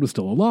husband, her dad, was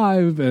still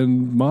alive,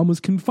 and mom was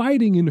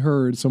confiding in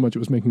her so much it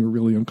was making her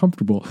really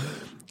uncomfortable.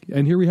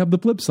 And here we have the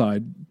flip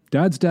side.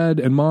 Dad's dead,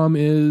 and mom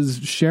is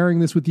sharing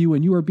this with you,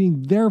 and you are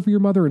being there for your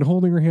mother and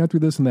holding her hand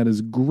through this, and that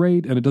is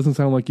great, and it doesn't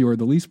sound like you are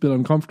the least bit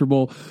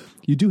uncomfortable.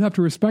 You do have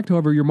to respect,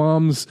 however, your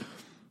mom's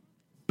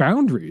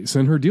boundaries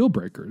and her deal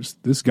breakers.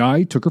 This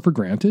guy took her for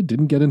granted,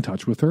 didn't get in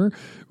touch with her,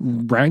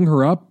 rang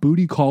her up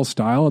booty call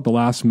style at the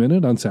last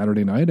minute on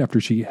Saturday night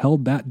after she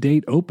held that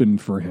date open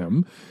for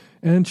him.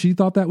 And she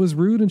thought that was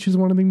rude, and she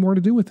doesn't want anything more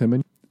to do with him.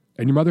 And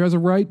your mother has a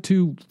right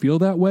to feel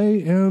that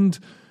way and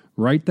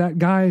write that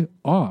guy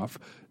off.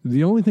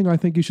 The only thing I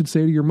think you should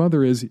say to your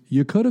mother is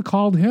you could have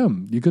called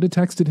him. You could have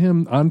texted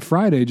him on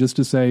Friday just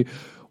to say,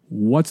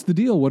 what's the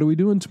deal? What are we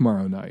doing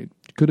tomorrow night?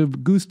 You could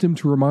have goosed him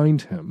to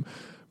remind him.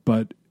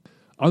 But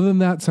other than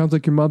that, sounds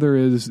like your mother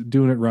is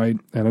doing it right,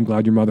 and I'm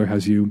glad your mother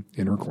has you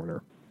in her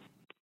corner.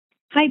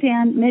 Hi,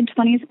 Dan,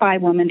 mid-20s bi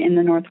woman in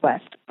the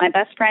Northwest. My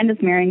best friend is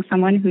marrying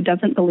someone who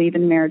doesn't believe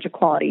in marriage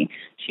equality.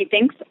 She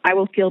thinks I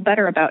will feel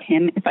better about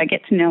him if I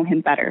get to know him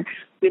better.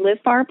 We live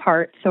far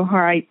apart, so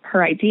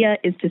her idea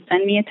is to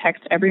send me a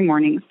text every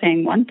morning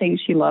saying one thing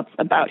she loves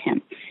about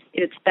him.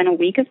 It's been a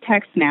week of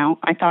texts now.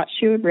 I thought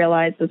she would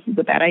realize this is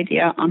a bad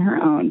idea on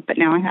her own, but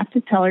now I have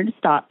to tell her to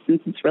stop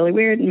since it's really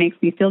weird and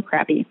makes me feel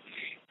crappy.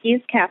 He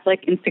is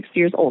Catholic and 6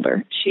 years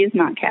older. She is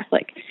not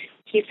Catholic.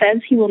 He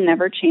says he will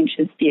never change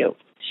his view.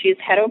 She is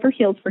head over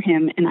heels for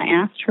him, and I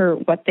asked her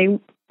what they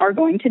are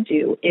going to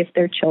do if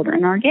their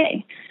children are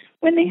gay,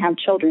 when they have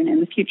children in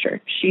the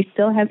future. She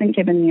still hasn't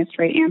given me a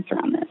straight answer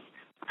on this.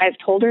 I've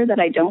told her that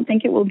I don't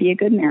think it will be a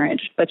good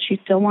marriage, but she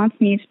still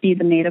wants me to be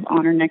the maid of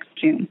honor next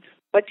June.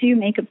 What do you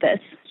make of this?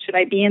 Should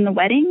I be in the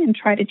wedding and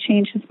try to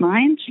change his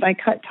mind? Should I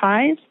cut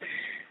ties?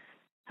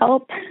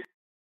 Help.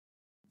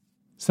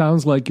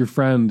 Sounds like your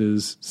friend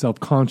is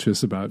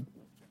self-conscious about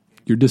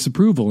your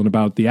disapproval and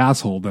about the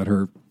asshole that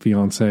her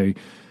fiancé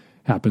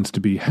happens to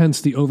be.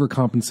 Hence the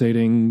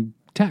overcompensating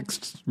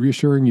texts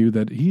reassuring you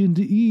that he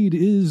indeed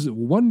is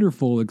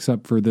wonderful,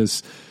 except for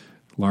this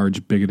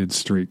large bigoted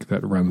streak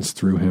that runs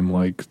through him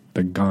like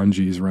the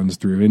Ganges runs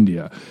through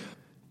India.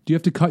 Do you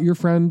have to cut your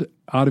friend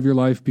out of your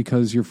life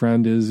because your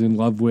friend is in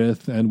love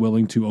with and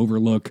willing to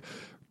overlook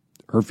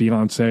her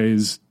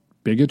fiancé's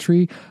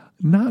bigotry?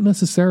 Not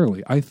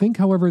necessarily. I think,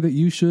 however, that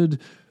you should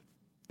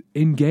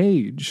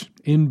engage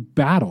in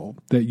battle,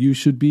 that you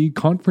should be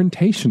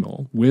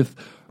confrontational with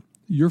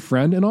your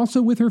friend and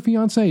also with her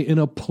fiancé in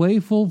a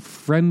playful,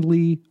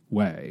 friendly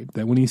way.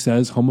 That when he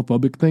says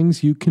homophobic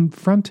things, you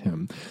confront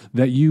him.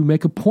 That you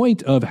make a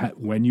point of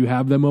when you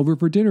have them over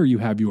for dinner, you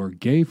have your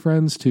gay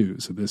friends too.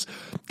 So this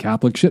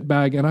Catholic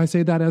shitbag, and I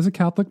say that as a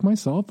Catholic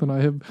myself, and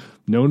I have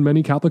known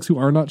many Catholics who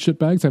are not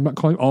shitbags. I'm not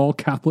calling all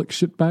Catholic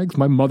shitbags.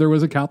 My mother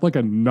was a Catholic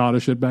and not a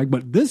shitbag,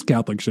 but this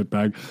Catholic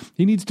shitbag,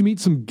 he needs to meet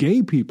some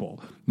gay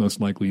people,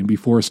 most likely, and be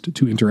forced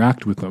to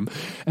interact with them.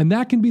 And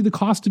that can be the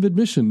cost of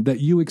admission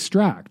that you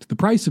extract, the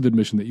price of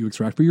admission that you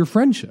extract for your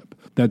friendship.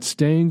 That's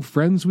staying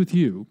friends with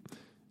you,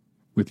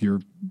 with your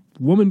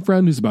woman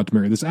friend who's about to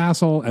marry this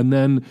asshole, and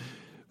then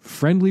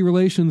friendly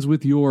relations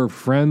with your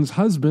friend's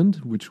husband,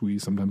 which we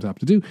sometimes have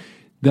to do,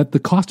 that the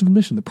cost of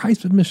admission, the price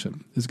of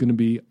admission, is going to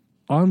be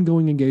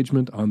ongoing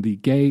engagement on the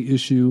gay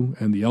issue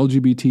and the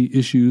LGBT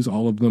issues,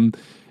 all of them,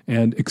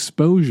 and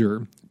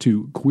exposure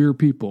to queer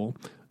people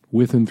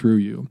with and through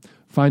you.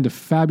 Find a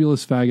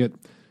fabulous faggot,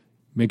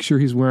 make sure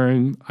he's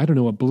wearing, I don't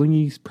know, a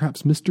blingy,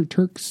 perhaps Mr.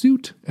 Turk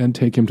suit, and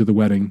take him to the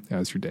wedding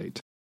as your date.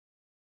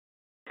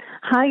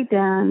 Hi,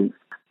 Dan.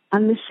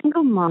 I'm a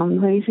single mom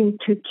raising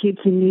 2 kids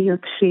in New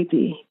York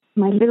City.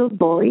 My little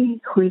boy,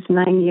 who is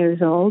 9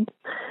 years old,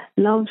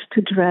 loves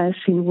to dress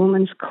in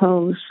women's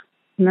clothes,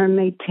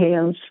 mermaid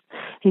tails,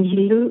 and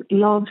he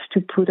loves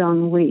to put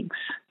on wigs.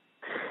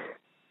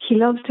 He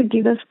loves to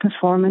give us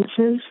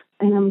performances,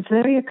 and I'm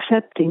very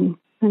accepting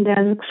and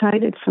as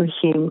excited for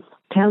him,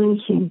 telling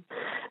him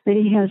that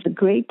he has a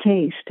great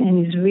taste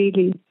and is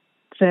really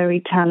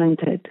very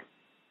talented.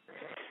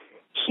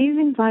 He's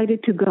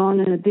invited to go on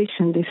an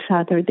audition this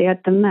Saturday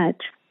at the Met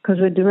because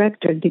the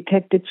director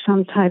detected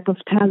some type of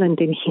talent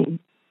in him.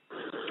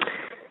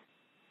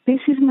 This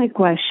is my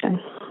question.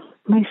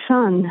 My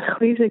son,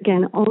 who is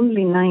again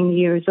only 9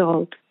 years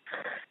old,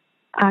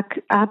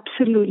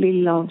 absolutely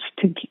loves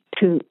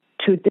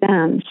to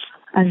dance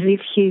as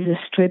if he's a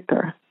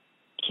stripper.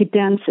 He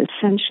dances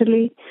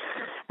sensually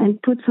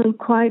and puts on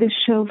quite a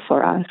show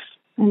for us,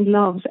 and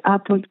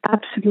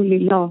absolutely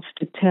loves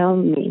to tell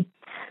me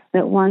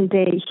that one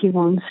day he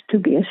wants to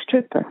be a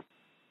stripper.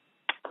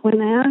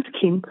 When I ask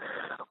him,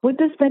 what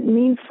does that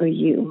mean for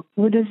you?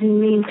 What does it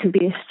mean to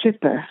be a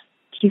stripper?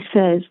 He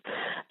says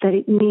that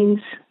it means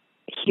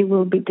he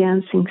will be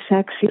dancing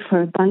sexy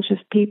for a bunch of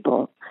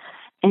people,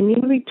 and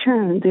in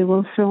return, they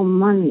will throw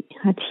money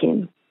at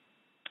him.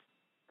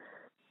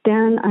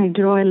 Then I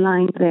draw a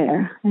line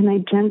there, and I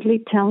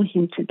gently tell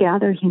him to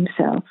gather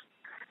himself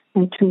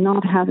and to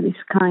not have this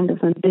kind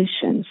of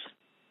ambitions.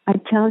 I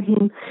tell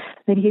him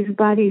that his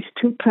body is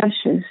too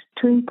precious,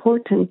 too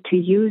important to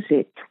use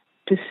it,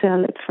 to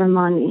sell it for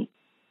money.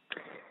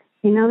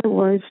 In other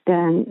words,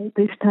 then,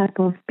 this type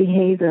of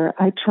behavior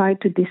I try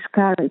to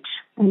discourage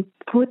and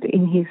put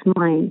in his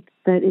mind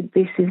that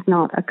this is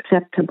not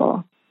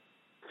acceptable.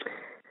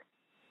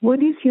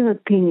 What is your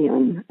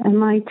opinion?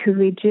 Am I too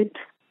rigid?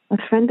 A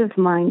friend of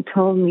mine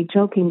told me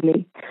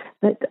jokingly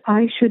that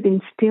I should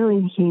instill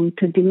in him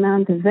to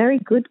demand a very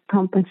good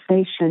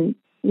compensation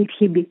if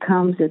he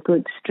becomes a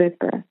good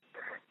stripper,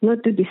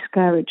 not to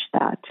discourage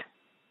that.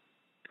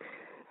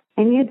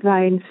 Any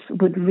advice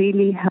would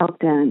really help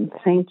Dan.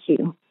 Thank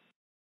you.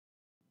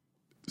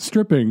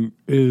 Stripping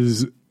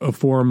is a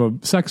form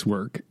of sex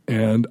work,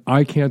 and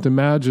I can't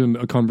imagine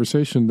a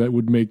conversation that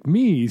would make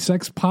me,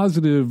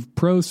 sex-positive,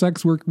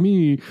 pro-sex work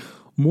me,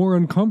 more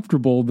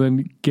uncomfortable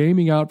than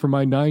gaming out for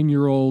my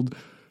 9-year-old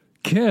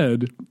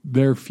kid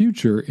their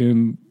future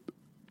in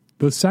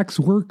the sex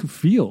work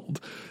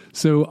field.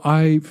 So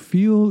I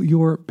feel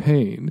your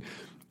pain.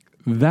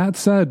 That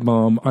said,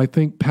 Mom, I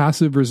think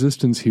passive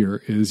resistance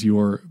here is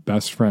your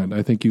best friend.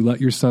 I think you let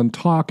your son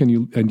talk and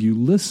you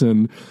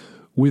listen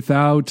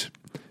without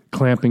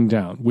clamping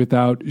down,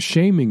 without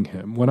shaming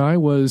him. When I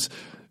was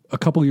a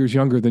couple years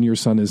younger than your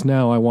son is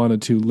now, I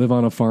wanted to live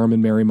on a farm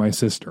and marry my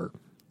sister.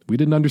 We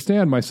didn't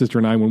understand, my sister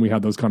and I, when we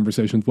had those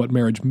conversations, what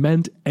marriage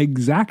meant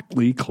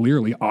exactly.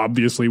 Clearly,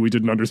 obviously, we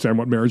didn't understand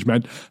what marriage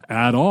meant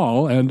at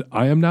all. And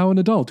I am now an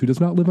adult who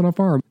does not live on a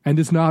farm and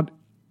is not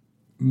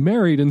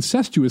married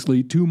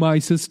incestuously to my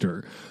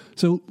sister.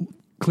 So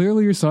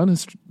clearly your son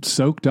has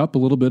soaked up a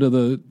little bit of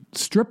the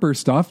stripper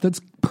stuff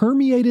that's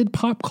permeated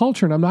pop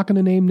culture. And I'm not going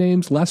to name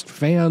names lest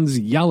fans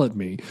yell at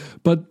me.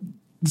 But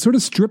sort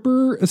of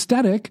stripper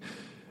aesthetic,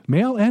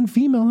 male and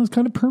female, has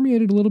kind of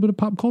permeated a little bit of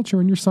pop culture.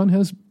 And your son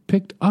has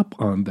picked up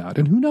on that.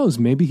 And who knows,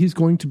 maybe he's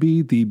going to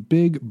be the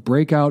big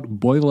breakout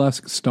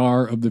boylesque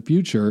star of the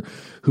future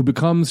who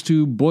becomes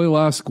to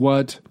boylesque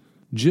what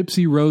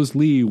Gypsy Rose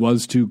Lee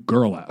was to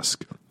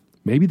girlesque.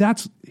 Maybe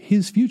that's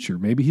his future.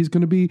 Maybe he's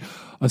going to be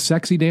a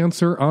sexy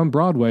dancer on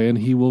Broadway and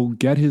he will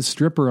get his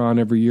stripper on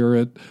every year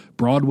at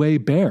Broadway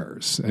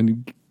Bears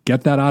and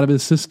get that out of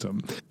his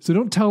system. So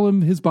don't tell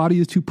him his body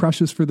is too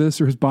precious for this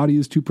or his body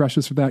is too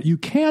precious for that. You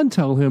can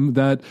tell him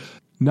that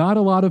not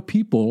a lot of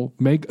people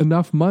make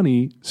enough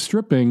money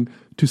stripping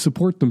to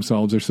support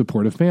themselves or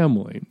support a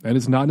family. And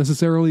it's not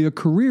necessarily a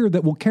career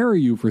that will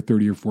carry you for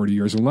 30 or 40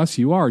 years unless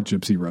you are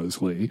Gypsy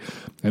Rose Lee.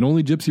 And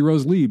only Gypsy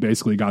Rose Lee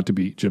basically got to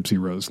be Gypsy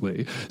Rose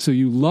Lee. So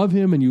you love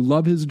him and you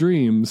love his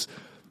dreams.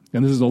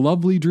 And this is a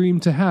lovely dream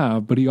to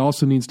have, but he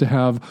also needs to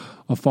have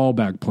a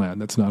fallback plan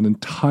that's not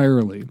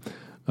entirely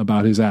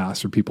about his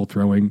ass or people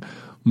throwing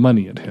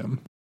money at him.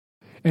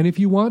 And if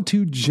you want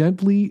to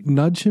gently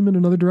nudge him in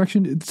another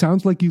direction, it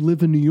sounds like you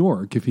live in New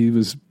York. If he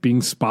was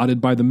being spotted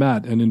by the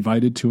Met and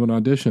invited to an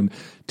audition,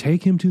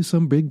 take him to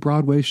some big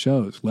Broadway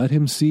shows. Let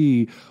him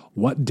see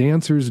what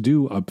dancers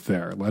do up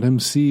there. Let him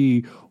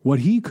see what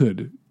he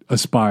could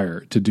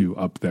aspire to do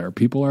up there.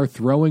 People are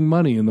throwing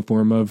money in the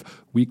form of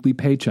weekly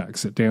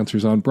paychecks at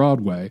dancers on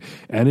Broadway.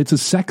 And it's a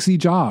sexy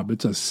job.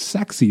 It's a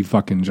sexy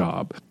fucking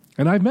job.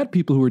 And I've met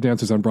people who are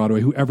dancers on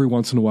Broadway who every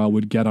once in a while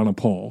would get on a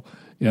pole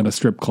at a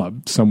strip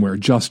club somewhere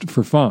just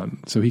for fun.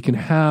 So he can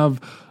have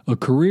a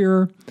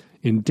career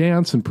in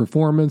dance and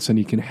performance, and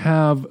he can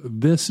have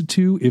this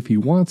too if he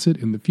wants it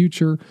in the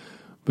future.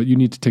 But you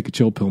need to take a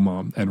chill pill,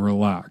 Mom, and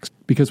relax.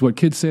 Because what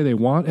kids say they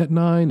want at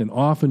 9, and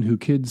often who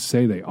kids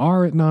say they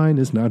are at 9,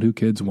 is not who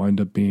kids wind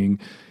up being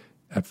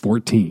at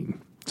 14.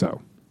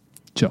 So,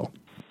 chill.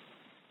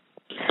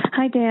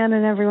 Hi, Dan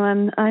and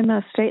everyone. I'm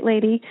a straight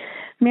lady,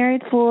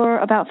 married for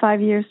about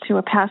 5 years to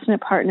a passionate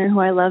partner who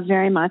I love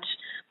very much.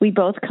 We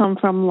both come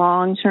from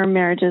long-term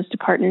marriages to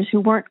partners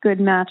who weren't good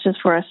matches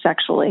for us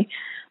sexually.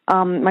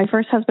 My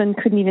first husband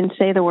couldn't even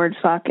say the word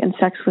fuck, and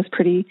sex was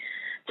pretty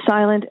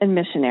silent and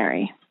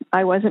missionary.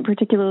 I wasn't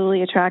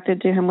particularly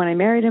attracted to him when I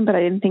married him, but I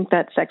didn't think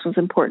that sex was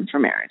important for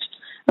marriage.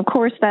 Of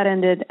course, that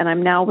ended, and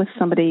I'm now with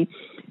somebody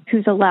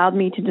who's allowed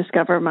me to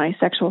discover my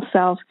sexual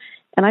self,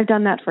 and I've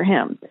done that for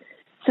him.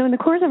 So in the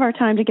course of our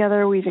time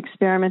together, we've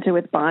experimented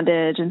with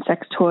bondage and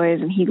sex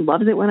toys, and he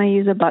loves it when I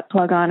use a butt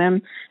plug on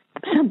him,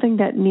 something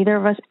that neither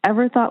of us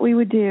ever thought we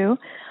would do.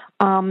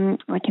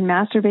 I can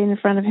masturbate in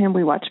front of him.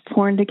 We watch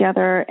porn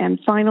together. And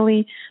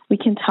finally, we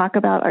can talk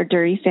about our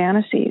dirty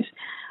fantasies.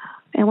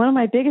 And one of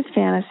my biggest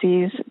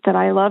fantasies that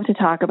I love to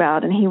talk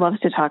about, and he loves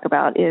to talk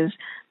about, is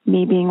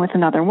me being with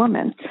another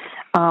woman.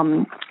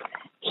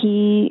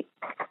 He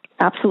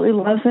absolutely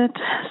loves it.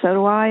 So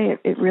do I.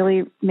 It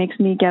really makes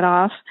me get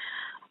off.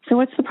 So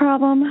what's the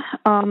problem?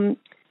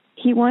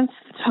 He wants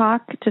the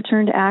talk to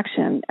turn to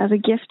action. As a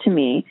gift to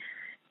me,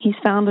 he's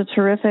found a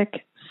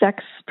terrific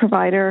sex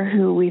provider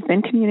who we've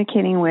been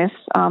communicating with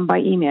by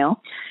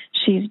email.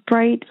 She's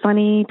bright,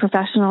 funny,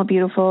 professional,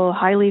 beautiful,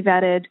 highly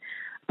vetted,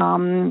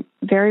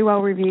 very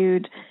well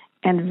reviewed,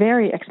 and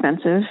very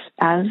expensive,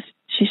 as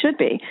she should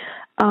be.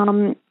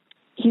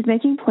 He's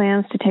making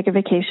plans to take a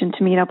vacation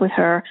to meet up with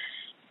her,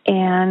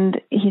 and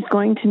he's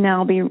going to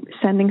now be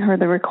sending her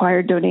the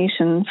required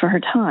donation for her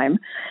time.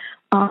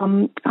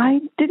 I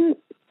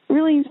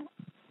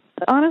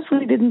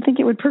honestly didn't think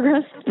it would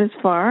progress this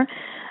far.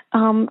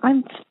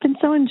 I've been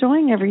so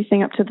enjoying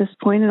everything up to this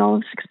point and all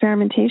of this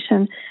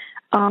experimentation,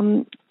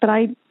 but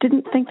I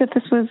didn't think that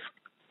this was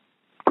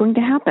going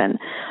to happen.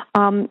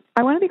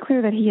 I want to be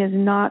clear that he is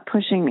not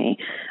pushing me.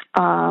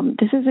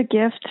 This is a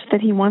gift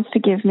that he wants to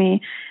give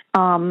me.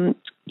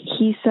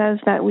 He says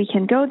that we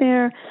can go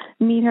there,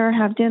 meet her,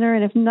 have dinner,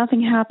 and if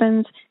nothing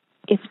happens,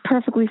 it's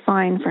perfectly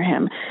fine for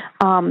him.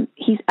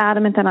 He's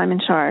adamant that I'm in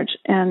charge,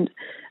 and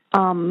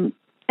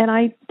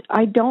I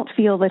don't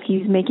feel that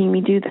he's making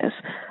me do this.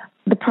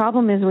 The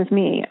problem is with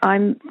me.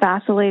 I'm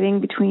vacillating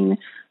between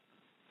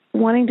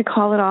wanting to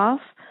call it off,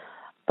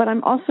 but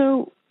I'm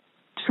also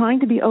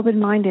trying to be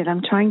open-minded.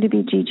 I'm trying to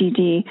be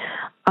GGD.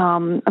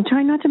 I'm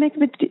trying not to make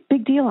a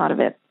big deal out of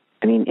it.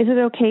 I mean, is it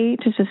okay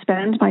to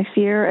suspend my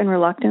fear and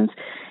reluctance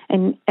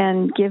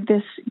and give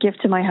this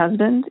gift to my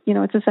husband? You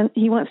know,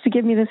 he wants to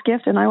give me this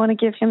gift, and I want to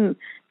give him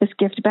this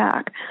gift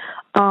back.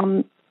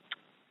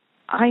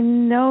 I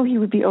know he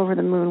would be over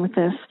the moon with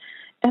this,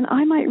 and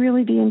I might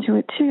really be into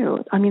it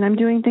too. I mean, I'm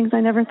doing things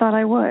I never thought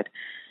I would.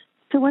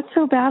 So what's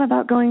so bad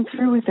about going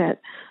through with it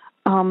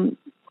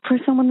for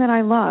someone that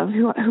I love,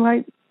 who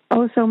I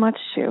owe so much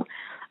to?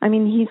 I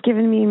mean, he's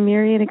given me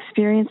myriad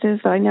experiences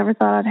that I never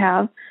thought I'd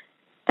have,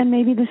 and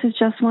maybe this is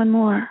just one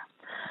more.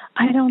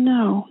 I don't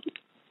know.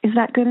 Is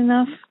that good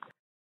enough?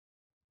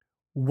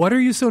 What are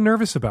you so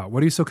nervous about?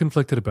 What are you so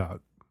conflicted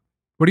about?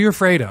 What are you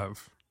afraid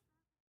of?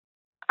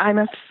 I'm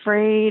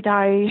afraid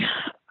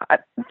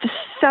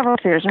several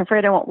fears. I'm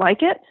afraid I won't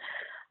like it.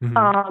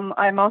 Mm-hmm.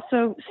 I'm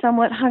also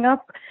somewhat hung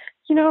up.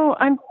 You know,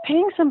 I'm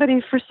paying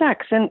somebody for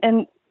sex,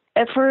 and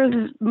for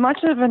as much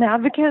of an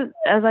advocate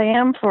as I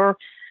am for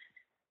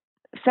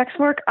sex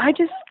work, I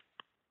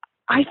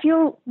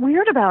feel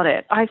weird about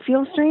it. I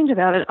feel strange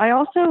about it. I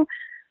also,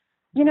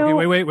 you know...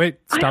 Okay, wait.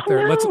 Stop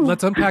there.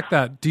 Let's unpack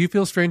that. Do you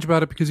feel strange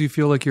about it because you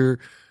feel like you're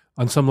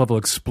on some level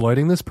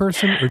exploiting this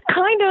person? Or...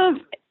 Kind of.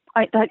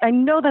 I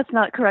know that's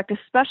not correct,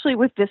 especially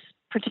with this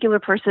particular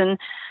person.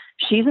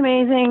 She's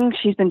amazing.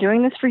 She's been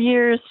doing this for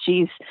years.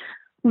 She's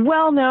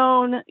well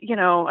known. You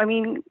know, I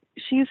mean,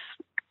 she's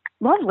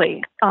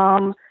lovely.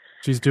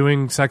 She's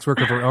doing sex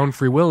work of her own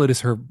free will. It is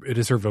her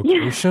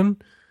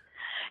vocation.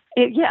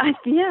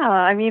 Yeah.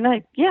 I mean,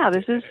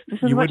 this is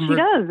what she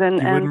does.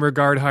 And you wouldn't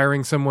regard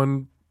hiring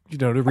someone, you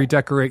know, to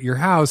redecorate your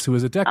house who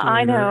is a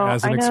decorator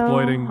as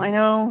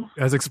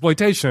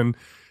exploitation.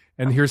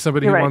 And here's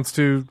somebody who wants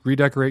to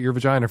redecorate your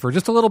vagina for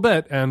just a little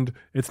bit, and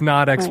it's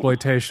not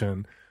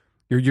exploitation.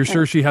 Right. You're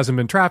sure she hasn't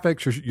been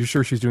trafficked? You're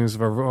sure she's doing this of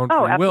her own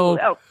free will?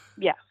 Oh,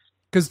 yeah.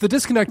 Because the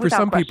disconnect for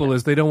some people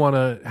is they don't want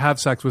to have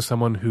sex with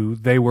someone who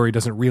they worry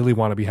doesn't really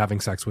want to be having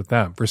sex with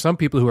them. For some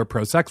people who are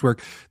pro-sex work,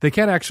 they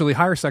can't actually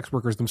hire sex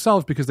workers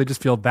themselves because they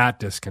just feel that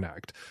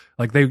disconnect.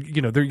 Like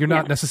you're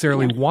not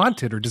necessarily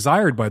wanted or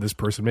desired by this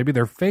person. Maybe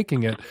they're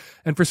faking it.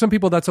 And for some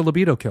people, that's a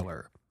libido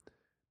killer.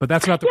 But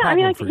that's not the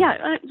problem for you.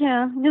 I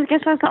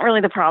guess that's not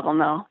really the problem,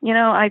 though. You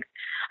know, I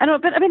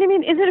don't. But I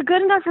mean, is it a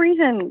good enough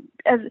reason?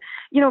 As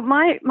you know,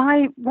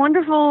 my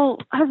wonderful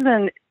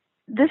husband.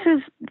 This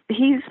is a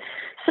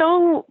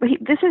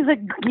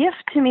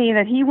gift to me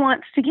that he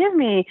wants to give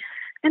me,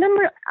 and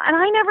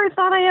I never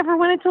thought I ever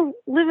wanted to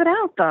live it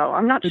out, though.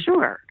 I'm not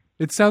sure.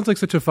 It sounds like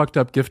such a fucked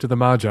up gift to the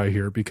Magi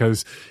here,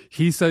 because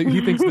he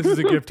thinks this is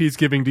a gift he's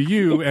giving to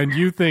you, and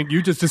you think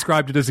you just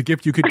described it as a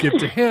gift you could give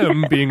to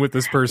him being with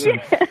this person.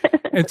 Yeah.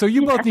 And so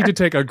you both need to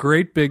take a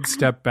great big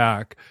step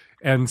back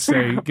and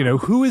say, you know,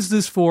 who is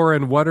this for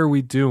and what are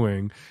we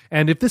doing?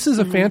 And if this is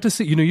a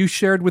fantasy, you know, you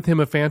shared with him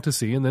a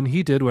fantasy, and then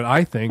he did what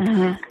I think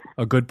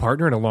a good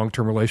partner in a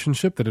long-term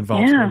relationship that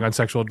involves going on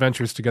sexual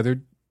adventures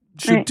together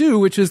should do,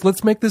 which is,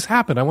 let's make this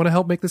happen. I want to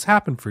help make this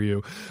happen for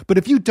you. But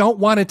if you don't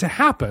want it to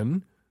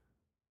happen,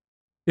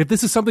 if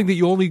this is something that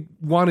you only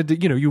wanted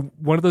to, you know,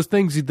 one of those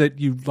things that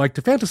you like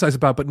to fantasize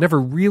about, but never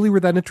really were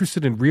that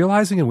interested in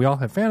realizing, and we all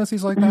have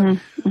fantasies like that,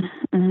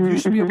 you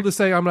should be able to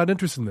say, I'm not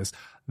interested in this.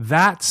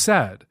 That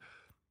said,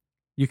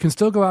 you can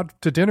still go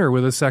out to dinner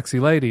with a sexy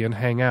lady and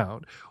hang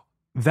out.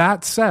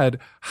 That said,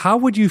 how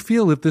would you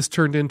feel if this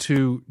turned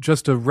into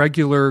just a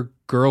regular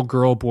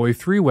girl-boy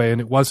three-way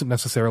and it wasn't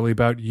necessarily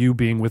about you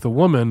being with a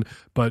woman,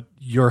 but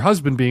your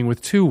husband being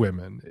with two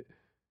women?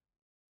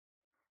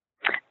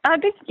 I'm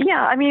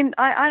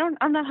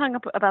not hung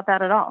up about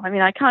that at all. I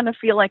mean, I kind of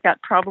feel like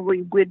that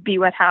probably would be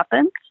what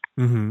happened.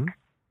 Mm-hmm.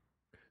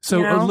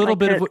 So a little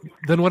bit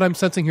then what I'm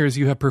sensing here is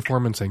you have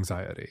performance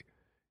anxiety.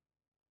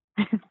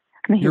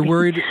 You're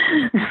worried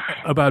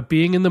about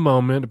being in the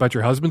moment, about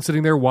your husband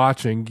sitting there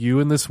watching you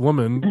and this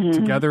woman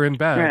together in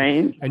bed,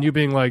 right. And you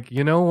being like,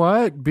 you know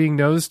what? Being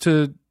nose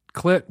to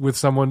clit with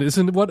someone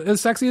isn't what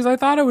as sexy as I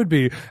thought it would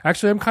be.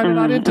 Actually, I'm kind of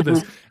not into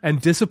this.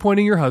 And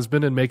disappointing your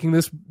husband and making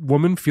this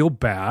woman feel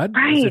bad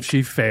as if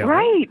she failed.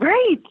 Right.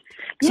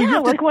 So yeah,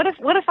 like what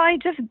if I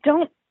just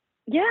don't?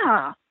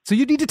 Yeah. So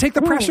you need to take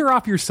the pressure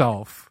off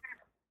yourself.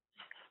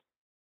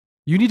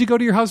 You need to go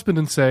to your husband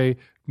and say,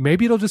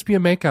 maybe it'll just be a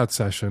makeout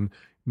session.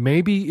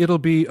 Maybe it'll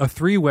be a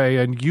three-way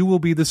and you will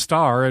be the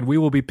star and we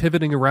will be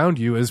pivoting around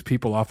you, as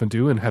people often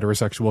do in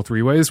heterosexual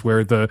three-ways,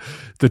 where the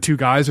two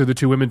guys or the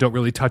two women don't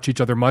really touch each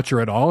other much or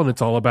at all, and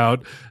it's all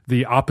about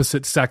the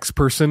opposite sex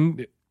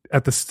person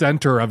at the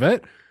center of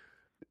it,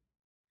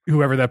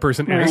 whoever that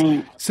person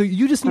is. So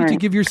you just need to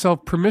give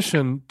yourself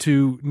permission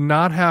to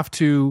not have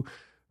to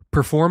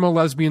perform a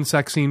lesbian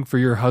sex scene for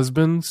your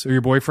husband's or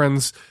your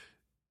boyfriend's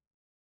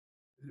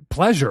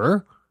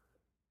pleasure.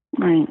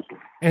 Right.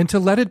 And to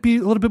let it be a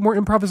little bit more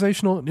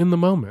improvisational in the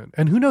moment.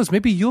 And who knows,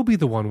 maybe you'll be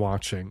the one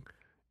watching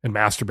and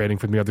masturbating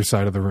from the other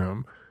side of the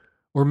room.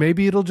 Or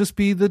maybe it'll just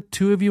be the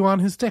two of you on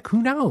his dick.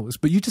 Who knows?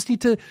 But you just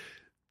need to,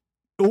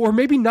 or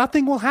maybe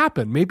nothing will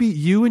happen. Maybe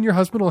you and your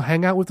husband will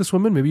hang out with this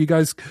woman. Maybe you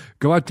guys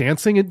go out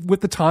dancing with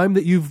the time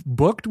that you've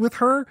booked with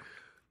her.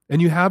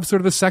 And you have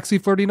sort of a sexy,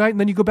 flirty night. And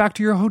then you go back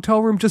to your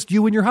hotel room, just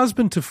you and your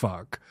husband to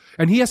fuck.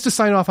 And he has to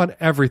sign off on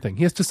everything.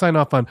 He has to sign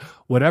off on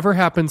whatever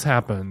happens.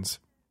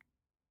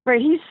 Right,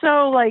 he's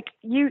so like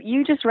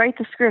you just write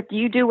the script,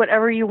 you do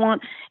whatever you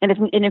want, and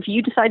if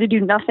you decide to do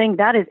nothing,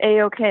 that is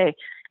A-okay.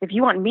 If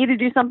you want me to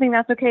do something,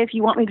 that's okay. If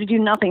you want me to do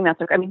nothing, that's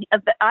okay. I mean,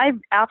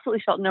 I've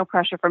absolutely felt no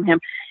pressure from him,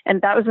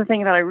 and that was the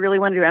thing that I really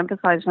wanted to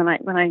emphasize when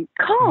I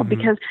called,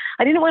 because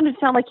I didn't want it to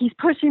sound like he's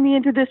pushing me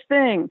into this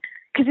thing,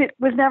 because it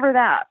was never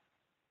that.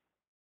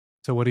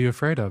 So what are you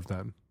afraid of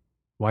then?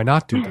 Why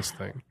not do this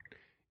thing?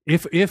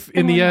 If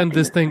in the end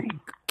this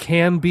thing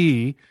can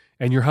be,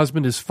 and your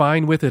husband is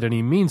fine with it and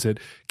he means it,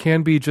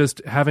 can be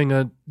just having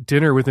a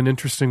dinner with an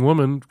interesting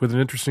woman with an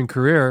interesting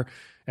career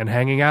and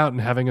hanging out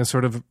and having a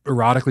sort of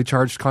erotically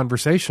charged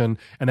conversation,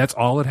 and that's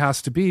all it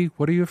has to be,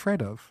 what are you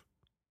afraid of?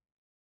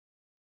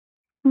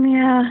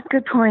 Yeah,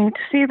 good point.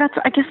 See,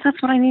 I guess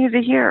that's what I needed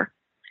to hear,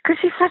 because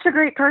she's such a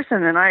great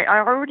person, and I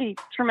already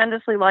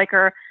tremendously like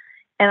her,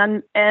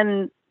 and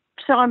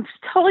so I'm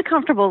totally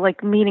comfortable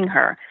like meeting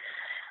her.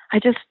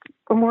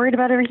 I'm worried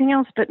about everything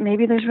else, but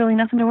maybe there's really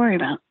nothing to worry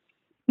about.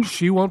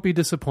 She won't be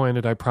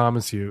disappointed, I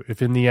promise you,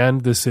 if in the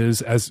end this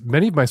is, as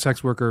many of my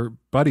sex worker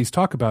buddies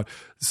talk about,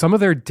 some of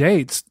their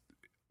dates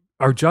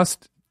are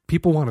just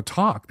people want to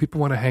talk, people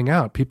want to hang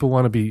out, people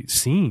want to be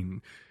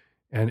seen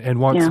and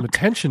want some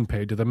attention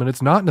paid to them. And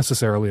it's not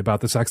necessarily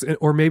about the sex,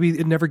 or maybe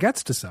it never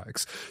gets to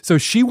sex. So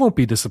she won't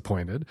be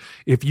disappointed.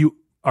 If you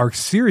are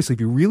seriously,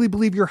 if you really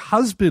believe your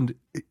husband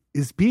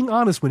is being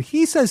honest when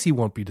he says he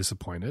won't be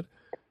disappointed.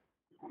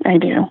 I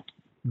do.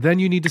 Then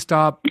you need to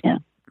stop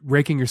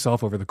raking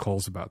yourself over the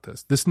coals about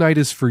this. This night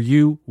is for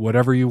you,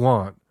 whatever you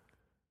want.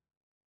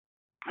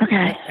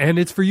 Okay. And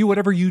it's for you,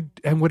 whatever you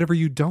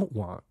don't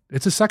want.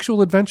 It's a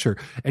sexual adventure.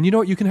 And you know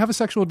what? You can have a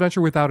sexual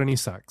adventure without any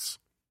sex.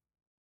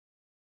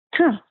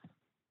 Huh.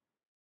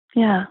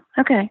 Yeah.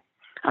 Okay.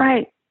 All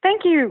right.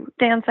 Thank you,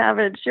 Dan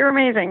Savage. You're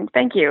amazing.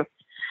 Thank you.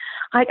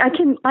 I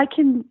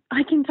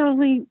can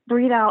totally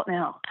breathe out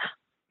now.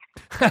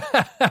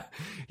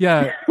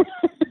 Yeah.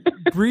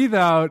 Breathe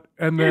out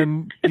and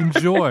then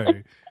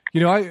enjoy. You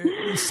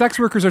know, sex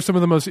workers are some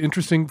of the most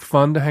interesting,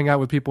 fun to hang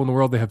out with people in the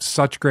world. They have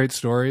such great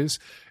stories.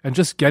 And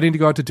just getting to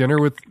go out to dinner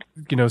with,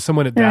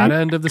 someone at that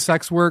end of the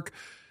sex work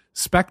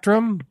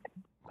spectrum,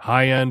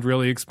 high end,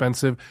 really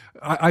expensive.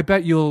 I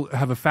bet you'll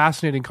have a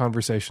fascinating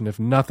conversation, if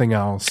nothing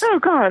else. Oh,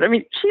 God. I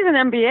mean, she's an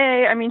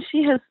MBA. I mean, she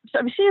is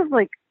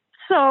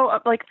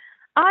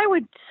I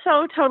would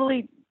so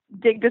totally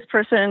dig this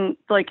person,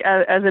 like,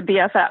 as a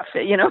BFF,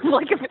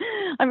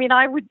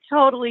 I would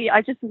totally,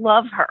 I just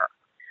love her.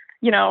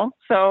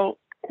 So,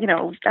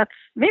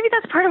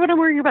 that's part of what I'm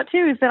worrying about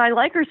too, is that I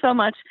like her so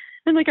much.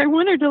 And I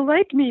want her to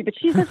like me, but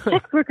she's a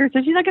sex worker, so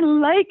she's not going to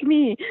like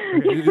me.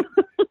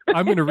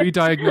 I'm going to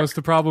re-diagnose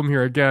the problem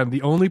here again.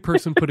 The only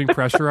person putting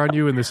pressure on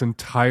you in this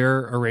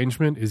entire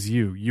arrangement is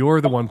you.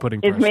 You're the one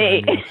putting pressure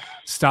on you.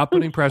 Stop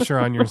putting pressure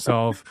on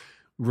yourself.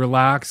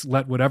 Relax.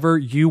 Let whatever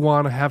you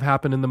want to have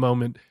happen in the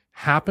moment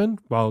happen,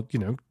 while,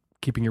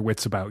 keeping your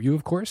wits about you,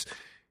 of course.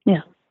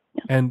 Yeah.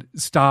 And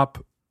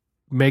stop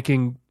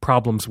making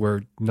problems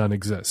where none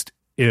exist.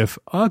 If,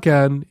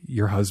 again,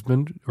 your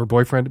husband or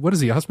boyfriend, what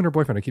is he, a husband or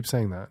boyfriend? I keep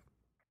saying that.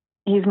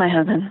 He's my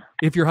husband.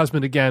 If your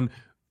husband, again,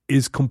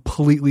 is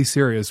completely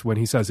serious when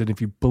he says it.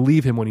 If you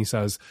believe him when he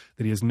says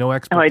that he has no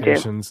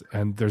expectations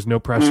and there's no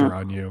pressure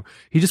on you,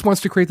 he just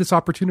wants to create this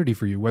opportunity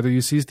for you. Whether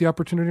you seize the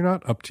opportunity or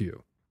not, up to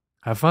you.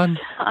 Have fun.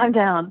 I'm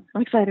down.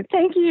 I'm excited.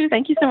 Thank you.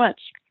 Thank you so much.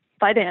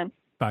 Bye, Dan.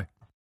 Bye.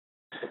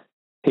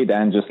 Hey,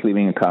 Dan, just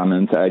leaving a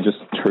comment. I just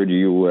heard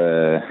you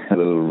a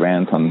little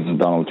rant on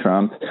Donald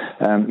Trump.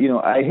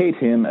 I hate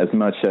him as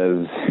much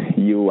as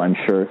you, I'm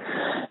sure.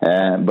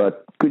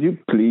 But could you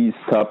please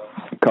stop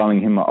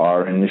calling him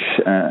orange?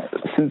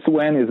 Since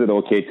when is it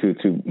okay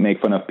to make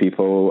fun of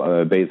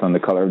people based on the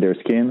color of their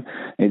skin?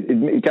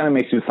 It kind of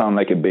makes you sound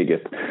like a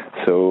bigot.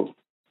 So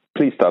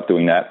please stop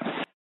doing that.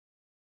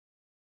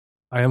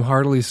 I am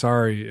heartily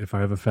sorry if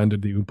I have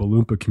offended the Oompa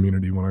Loompa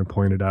community when I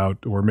pointed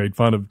out or made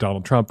fun of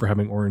Donald Trump for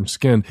having orange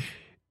skin.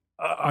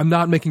 I'm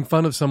not making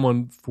fun of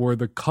someone for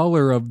the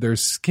color of their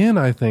skin,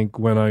 I think,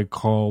 when I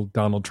call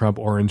Donald Trump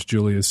Orange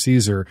Julius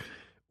Caesar.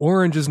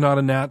 Orange is not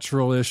a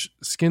natural-ish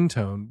skin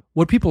tone.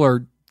 What people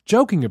are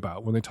joking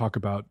about when they talk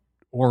about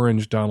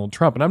orange Donald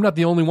Trump, and I'm not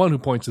the only one who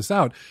points this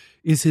out,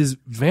 is his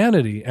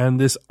vanity and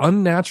this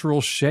unnatural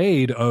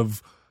shade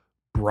of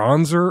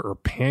bronzer or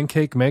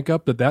pancake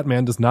makeup that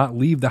man does not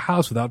leave the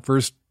house without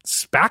first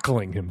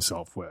spackling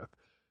himself with.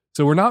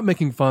 So we're not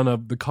making fun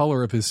of the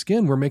color of his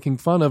skin. We're making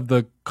fun of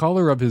the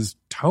color of his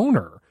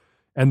toner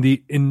and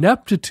the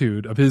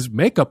ineptitude of his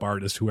makeup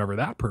artist, whoever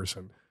that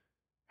person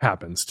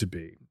happens to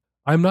be.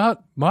 I'm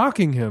not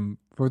mocking him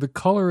for the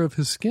color of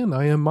his skin.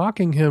 I am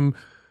mocking him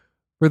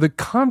for the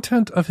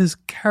content of his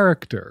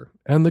character.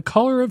 And the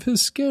color of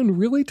his skin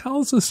really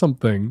tells us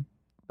something.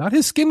 Not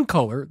his skin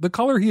color, the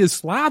color he is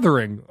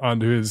slathering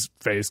onto his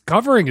face,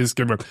 covering his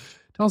skin,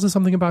 tells us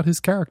something about his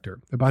character,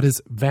 about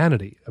his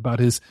vanity, about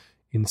his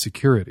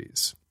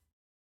insecurities.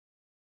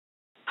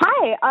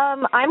 Hi,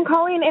 I'm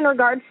calling in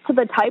regards to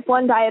the type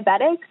 1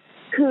 diabetic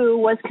who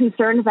was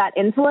concerned that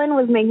insulin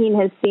was making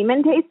his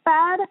semen taste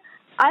bad.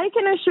 I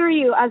can assure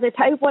you, as a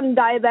type 1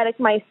 diabetic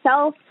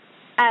myself,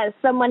 as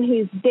someone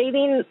who's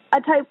dating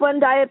a type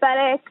 1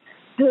 diabetic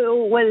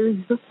who was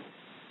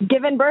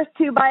given birth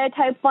to by a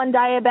type 1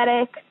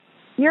 diabetic,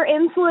 your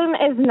insulin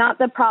is not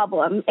the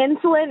problem.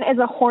 Insulin is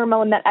a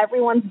hormone that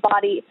everyone's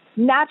body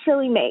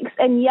naturally makes.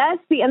 And yes,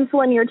 the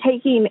insulin you're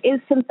taking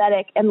is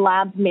synthetic and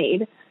lab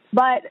made,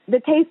 but the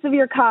taste of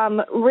your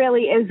cum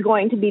really is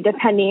going to be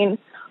depending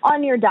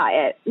on your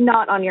diet,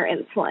 not on your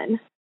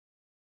insulin.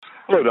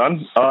 Hello,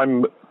 Dan.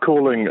 I'm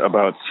calling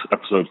about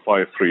episode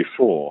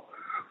 534,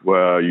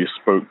 where you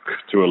spoke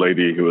to a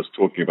lady who was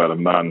talking about a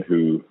man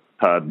who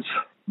had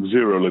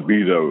zero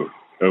libido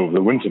over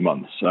the winter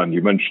months, and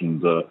you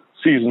mentioned the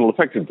seasonal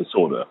affective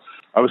disorder.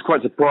 I was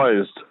quite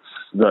surprised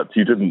that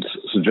you didn't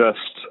suggest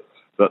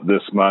that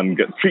this man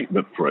get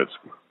treatment for it.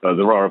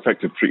 There are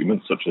effective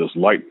treatments such as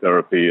light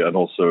therapy and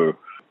also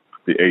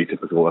the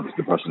atypical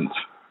antidepressant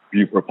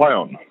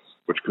bupropion,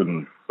 which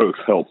can both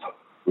help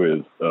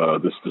with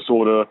this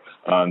disorder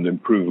and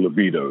improve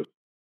libido.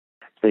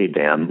 Hey,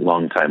 Dan,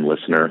 longtime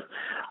listener,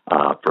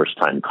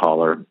 first-time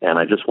caller, and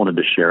I just wanted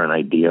to share an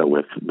idea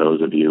with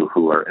those of you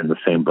who are in the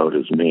same boat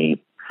as me.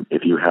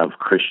 If you have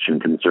Christian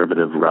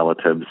conservative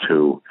relatives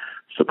who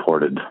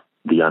supported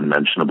the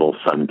unmentionable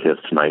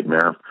sun-kissed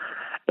nightmare,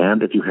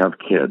 and if you have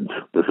kids,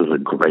 this is a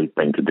great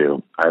thing to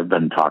do. I've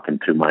been talking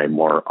to my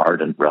more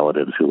ardent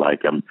relatives who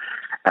like him,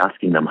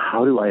 asking them,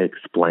 how do I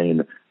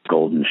explain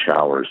golden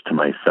showers to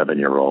my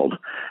 7-year-old?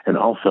 And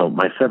also,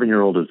 my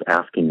 7-year-old is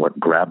asking what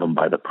grab him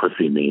by the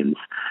pussy means.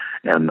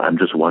 And I'm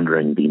just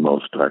wondering the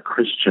most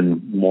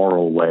Christian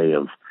moral way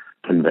of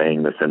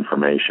conveying this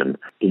information.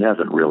 He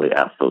hasn't really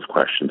asked those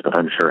questions, but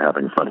I'm sure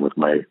having fun with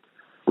my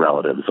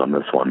relatives on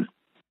this one.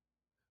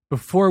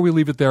 Before we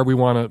leave it there, we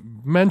want to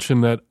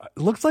mention that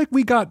it looks like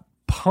we got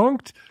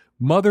punked.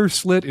 Mother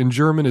slit in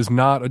German is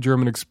not a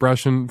German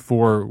expression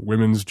for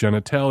women's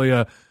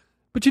genitalia.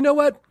 But you know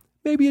what?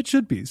 Maybe it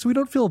should be, so we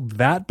don't feel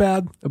that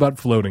bad about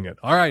floating it.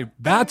 All right,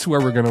 that's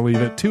where we're going to leave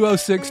it.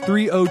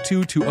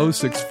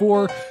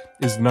 206-302-2064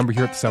 is the number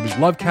here at the Savage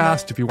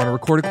Lovecast. If you want to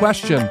record a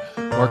question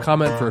or a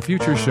comment for a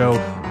future show,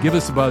 give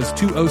us a buzz,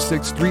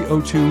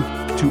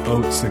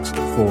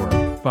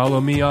 206-302-2064. Follow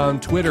me on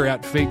Twitter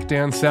at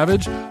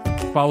FakeDanSavage.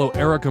 Follow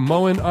Erica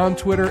Moen on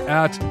Twitter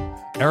at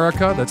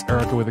Erica, that's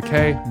Erica with a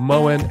K,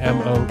 Moen,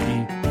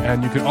 M-O-E.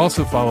 And you can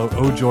also follow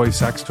Ojoy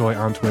Sextoy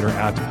on Twitter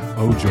at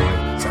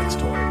Ojoy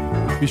Sextoy.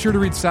 Be sure to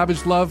read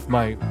Savage Love,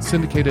 my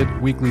syndicated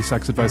weekly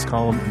sex advice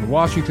column in the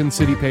Washington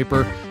City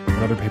paper and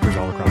other papers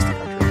all across the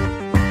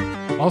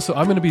country. Also,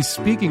 I'm going to be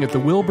speaking at the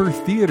Wilbur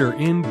Theater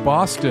in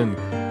Boston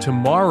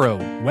tomorrow,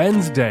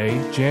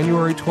 Wednesday,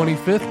 January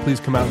 25th.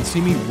 Please come out and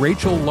see me.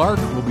 Rachel Lark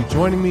will be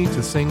joining me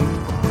to sing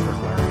her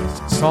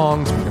hilarious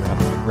songs. We're going to have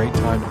a great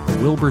time at the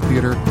Wilbur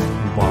Theater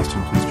in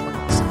Boston. Please join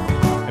us.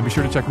 And be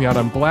sure to check me out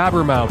on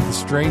Blabbermouth, the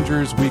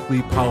Strangers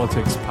Weekly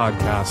Politics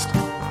podcast.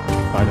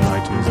 Find it on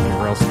iTunes and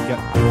anywhere else you get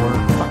your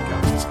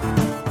podcasts.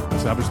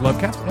 Savage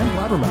Lovecast and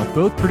Blabbermouth,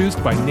 both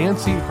produced by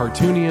Nancy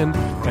Hartunian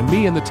and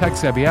me and the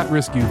tech-savvy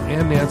at-risk youth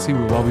and Nancy.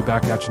 We'll all be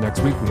back at you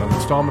next week with another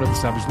installment of the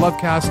Savage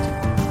Lovecast.